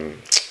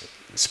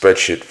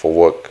spreadsheet for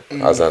work,"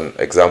 as an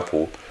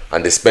example.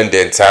 And they spend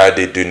the entire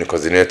day doing it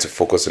because they need to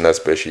focus on that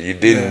spreadsheet. You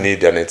didn't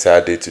need an entire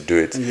day to do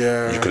it.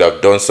 Yeah. You could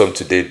have done some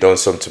today, done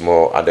some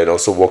tomorrow, and then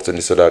also worked on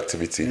this other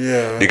activity.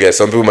 Yeah. You get,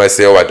 some people might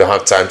say, "Oh, I don't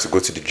have time to go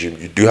to the gym."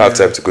 You do have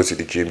time to go to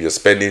the gym. You're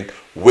spending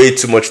way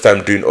too much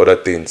time doing other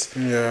things.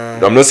 Yeah.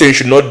 Now, I'm not saying you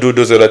should not do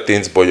those other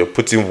things, but you're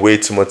putting way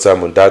too much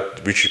time on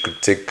that which you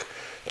could take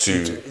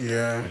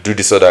to do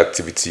this other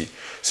activity.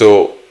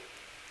 So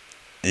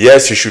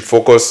yes, you should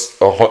focus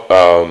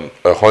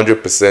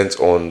 100%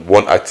 on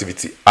one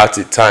activity at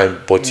a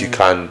time, but you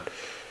can,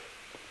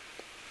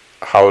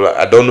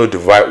 I don't know the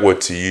right word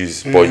to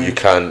use, but you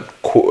can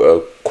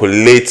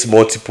collate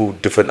multiple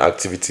different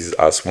activities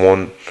as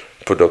one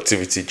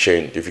productivity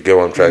chain, if you get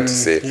what I'm trying to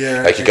say.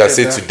 Yeah, like you can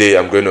say today,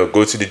 I'm going to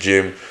go to the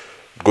gym,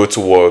 go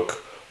to work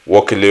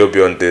a little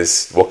bit on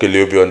this, work a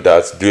little bit on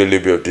that, do a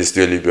little bit of this,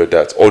 do a little bit of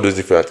that, all those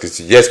different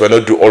activities. Yes, but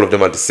not do all of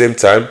them at the same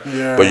time,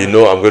 but you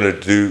know, I'm going to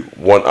do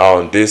 1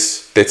 hour on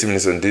this, 30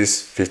 minutes on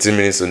this, 15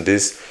 minutes on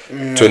this,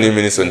 20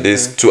 minutes on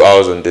this, 2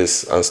 hours on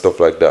this, and stuff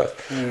like that.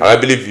 And I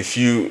believe if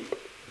you,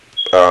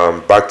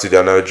 back to the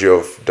analogy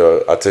of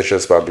the attention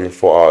span being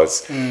 4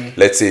 hours,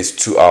 let's say it's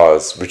 2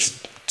 hours, which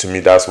to me,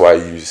 that's what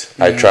I use.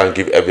 I try and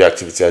give every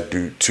activity I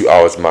do 2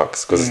 hours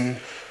max, because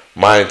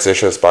my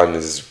attention span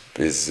is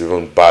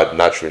even bad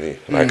naturally.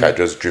 Like I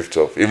just drift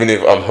off. Even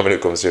if I'm having a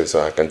conversation with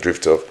someone, I can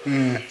drift off.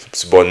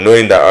 But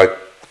knowing that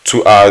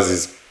 2 hours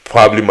is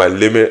probably my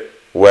limit,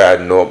 where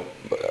I know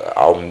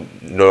I'm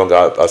no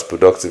longer as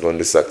productive on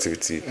this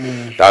activity,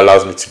 that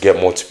allows me to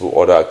get multiple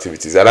other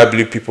activities. And I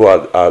believe people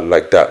are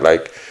like that.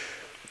 Like,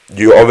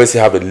 you obviously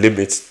have a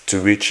limit to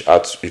reach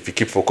at. If you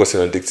keep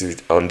focusing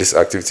on this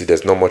activity,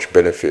 there's not much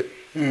benefit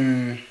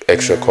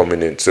extra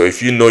coming in. So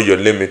if you know your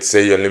limit,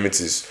 say your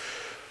limit is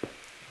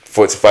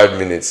 45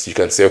 minutes, you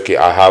can say, okay,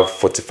 I have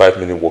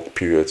 45-minute work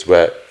periods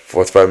where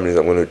 45 minutes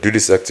I'm going to do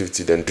this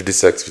activity, then do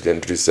this activity, then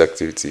do this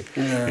activity.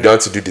 You don't have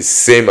to do the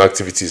same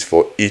activities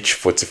for each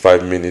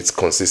 45 minutes,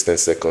 consistent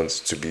seconds,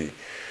 to be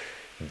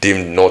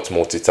deemed not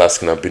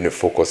multitasking and being a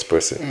focused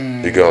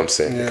person. You get what I'm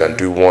saying? You can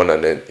do one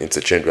and then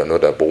interchange with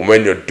another. But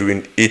when you're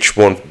doing each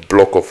one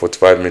block of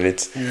 45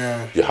 minutes,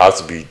 you have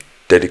to be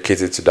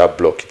dedicated to that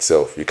block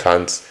itself. You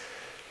can't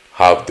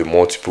have the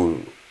multiple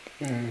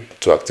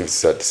two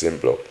activities at the same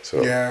block. So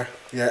I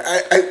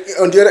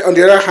on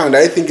the other hand,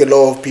 I think a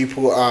lot of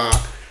people are,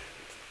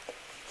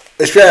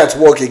 especially at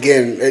work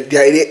again,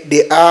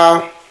 they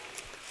are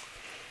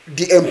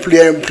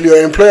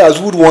the employers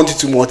would want you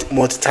to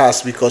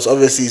multitask, because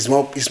obviously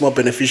it's more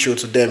beneficial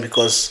to them,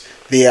 because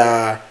they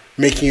are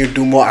making you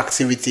do more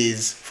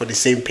activities for the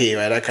same pay,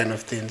 right? That kind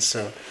of thing.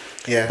 So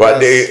yeah,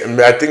 but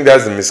I think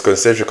that's a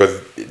misconception, because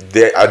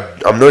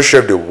I'm not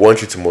sure if they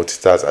want you to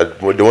multitask.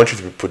 They want you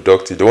to be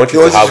productive. They want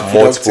you to have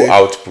multiple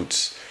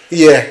outputs.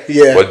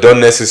 But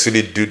don't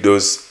necessarily do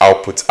those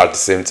outputs at the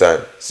same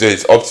time. So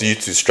it's up to you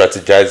to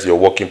strategize your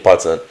working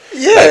pattern.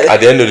 Like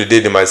at the end of the day,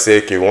 they might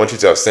say, okay, we want you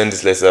to have sent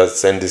this letter,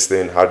 send this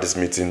thing, have this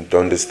meeting,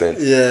 done this thing.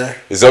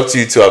 It's up to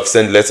you to have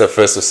sent letter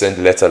first or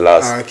send letter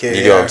last. You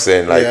get what I'm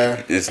saying?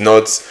 Like it's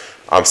not,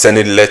 I'm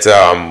sending the letter,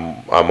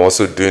 I'm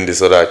also doing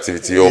this other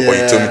activity. But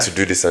you told me to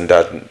do this and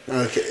that.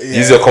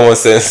 Use your common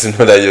sense to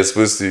know that you're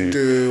supposed to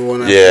do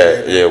one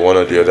or one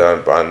or the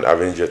other, and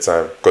arrange your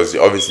time. Because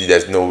obviously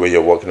there's no way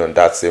you're working on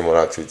that same one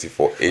activity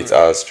for 8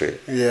 hours straight.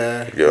 You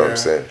get what I'm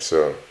saying?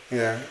 So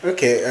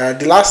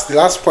the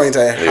last point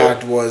I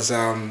had was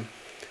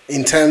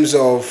in terms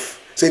of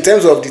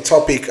the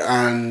topic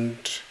and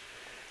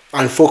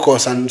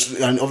focus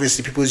and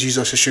obviously people's use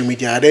of social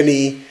media.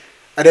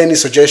 Are there any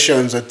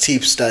suggestions or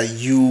tips that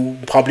you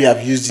probably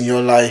have used in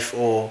your life,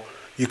 or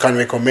you can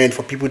recommend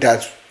for people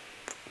that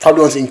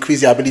probably want to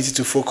increase their ability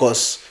to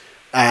focus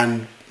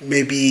and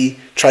maybe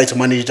try to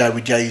manage that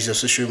with their use of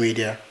social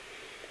media?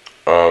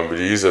 With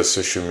the use of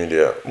social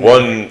media,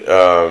 one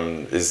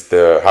is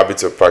the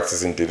habit of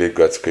practicing delayed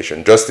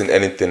gratification, just in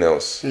anything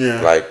else.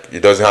 Like, it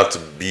doesn't have to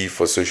be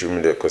for social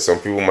media, because some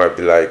people might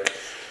be like,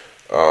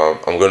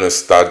 I'm going to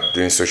start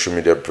doing social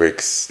media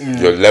breaks.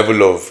 Your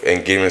level of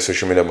engagement in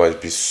social media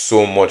must be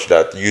so much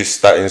that you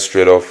starting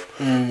straight off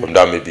from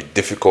that may be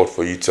difficult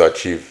for you to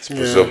achieve.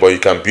 So, but you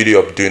can build it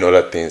up doing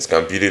other things. You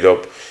can build it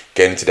up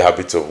getting into the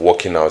habit of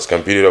working out. You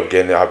can build it up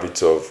getting the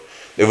habit of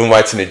even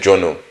writing a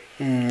journal.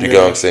 You get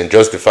what I'm saying?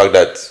 Just the fact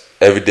that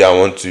every day I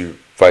want to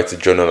write a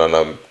journal, and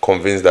I'm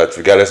convinced that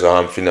regardless of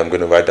how I'm feeling, I'm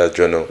going to write that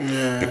journal.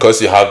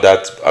 Because you have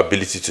that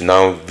ability to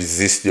now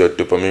resist your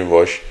dopamine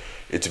rush,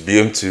 to be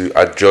able to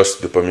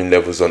adjust dopamine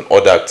levels on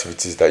other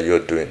activities that you're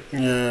doing. Do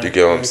you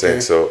get what I'm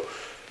saying? So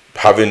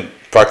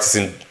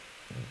practicing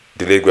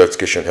delayed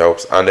gratification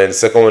helps. And then the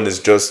second one is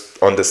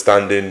just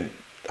understanding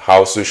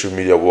how social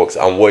media works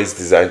and what it's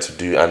designed to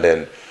do, and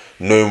then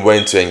knowing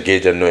when to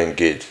engage and not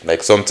engage.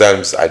 Like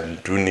sometimes I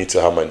do need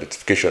to have my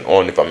notification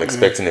on if I'm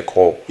expecting a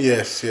call.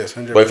 Yes,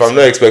 100%. But if I'm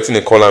not expecting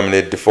a call, I'm in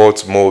a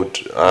default mode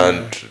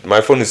and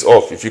my phone is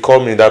off. If you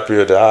call me in that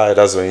period,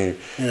 that's on you.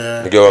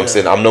 Yeah. You get what I'm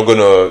saying? I'm not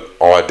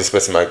gonna, this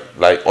person might,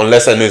 like,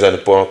 unless I know it's an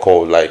important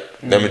call, like,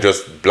 let me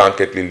just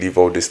blanketly leave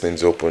all these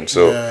things open.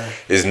 So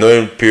it's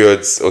knowing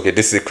periods, okay,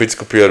 this is a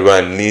critical period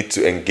where I need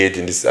to engage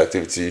in this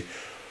activity.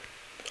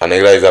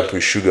 Another example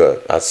is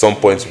sugar. At some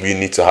point, we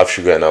need to have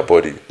sugar in our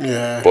body.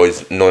 Yeah. But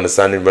it's not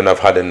understanding when I've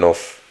had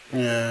enough,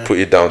 put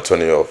it down,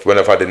 turn it off. When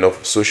I've had enough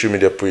of social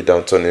media, put it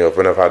down, turn it off.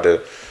 When I've had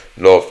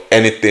enough of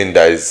anything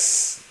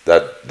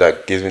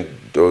that gives me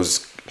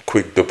those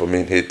quick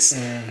dopamine hits,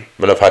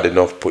 when I've had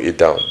enough, put it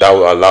down. That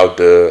will allow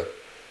the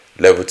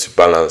level to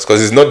balance.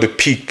 Because it's not the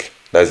peak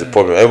that's the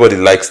problem. Everybody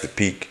likes the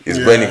peak. It's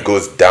when it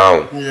goes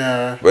down.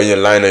 Yeah. When you're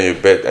lying on your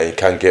bed and you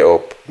can't get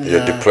up,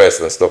 you're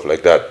depressed and stuff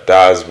like that.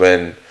 That's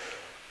when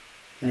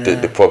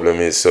the problem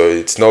is. So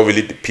it's not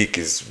really the peak,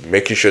 it's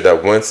making sure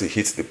that once it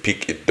hits the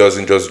peak, it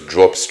doesn't just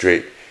drop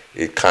straight.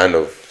 It kind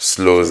of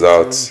slows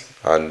out,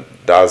 and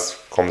that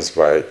comes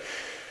by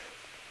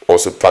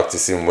also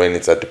practicing when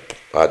it's at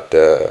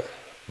the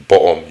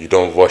bottom. You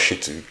don't rush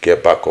it to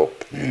get back up.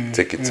 You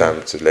take your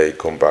time to let it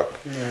come back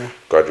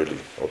gradually,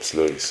 up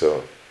slowly.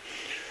 So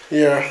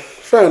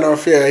fair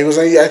enough. Yeah, it was.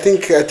 I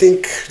think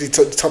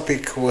the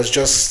topic was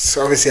just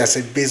obviously as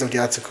a base of the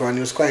article, and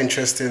it was quite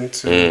interesting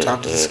to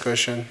have the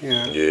discussion.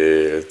 Yeah,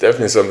 it's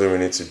definitely something we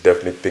need to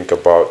definitely think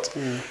about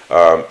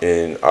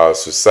in our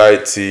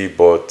society.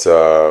 But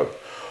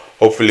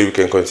hopefully, we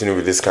can continue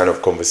with this kind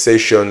of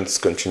conversations,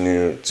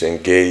 continue to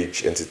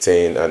engage,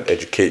 entertain, and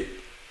educate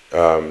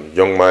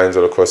young minds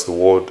all across the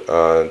world.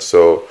 And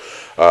so,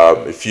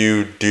 if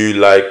you do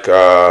like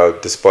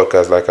this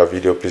podcast, like our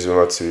video, please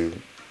remember to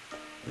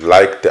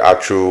like the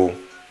actual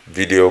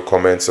video,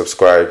 comment,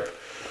 subscribe.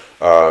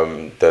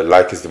 The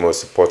like is the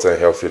most important,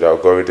 helps with the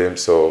algorithm.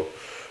 So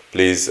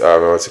please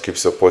remember to keep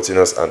supporting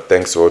us, and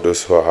thanks to all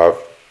those who have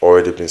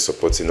already been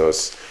supporting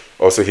us.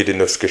 Also hit the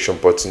notification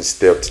button,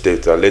 stay up to date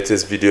with our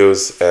latest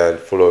videos, and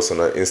follow us on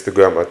our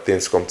Instagram at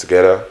Things Come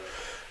Together,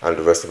 and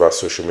the rest of our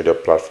social media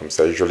platforms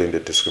are usually in the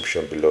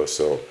description below.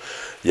 So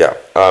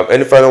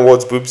any final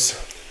words,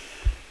 Boobs?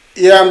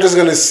 Yeah, I'm just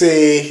gonna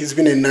say it's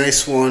been a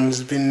nice one.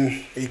 It's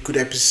been a good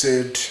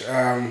episode.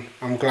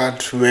 I'm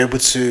glad we were able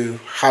to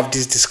have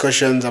these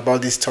discussions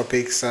about these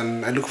topics,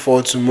 and I look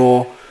forward to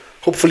more.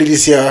 Hopefully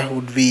this year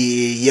would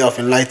be a year of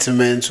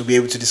enlightenment. We'll be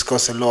able to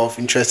discuss a lot of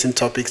interesting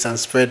topics and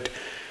spread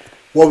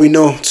what we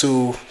know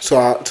to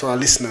our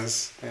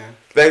listeners. Yeah.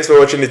 Thanks for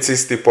watching the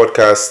TST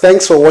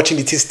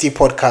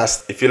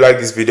podcast. If you like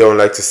this video and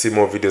would like to see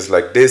more videos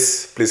like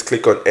this, please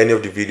click on any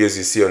of the videos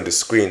you see on the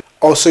screen.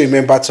 Also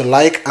remember to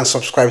like and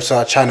subscribe to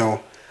our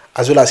channel,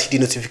 as well as hit the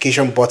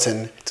notification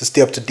button to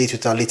stay up to date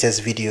with our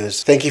latest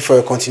videos. Thank you for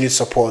your continued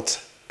support.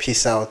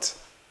 Peace out.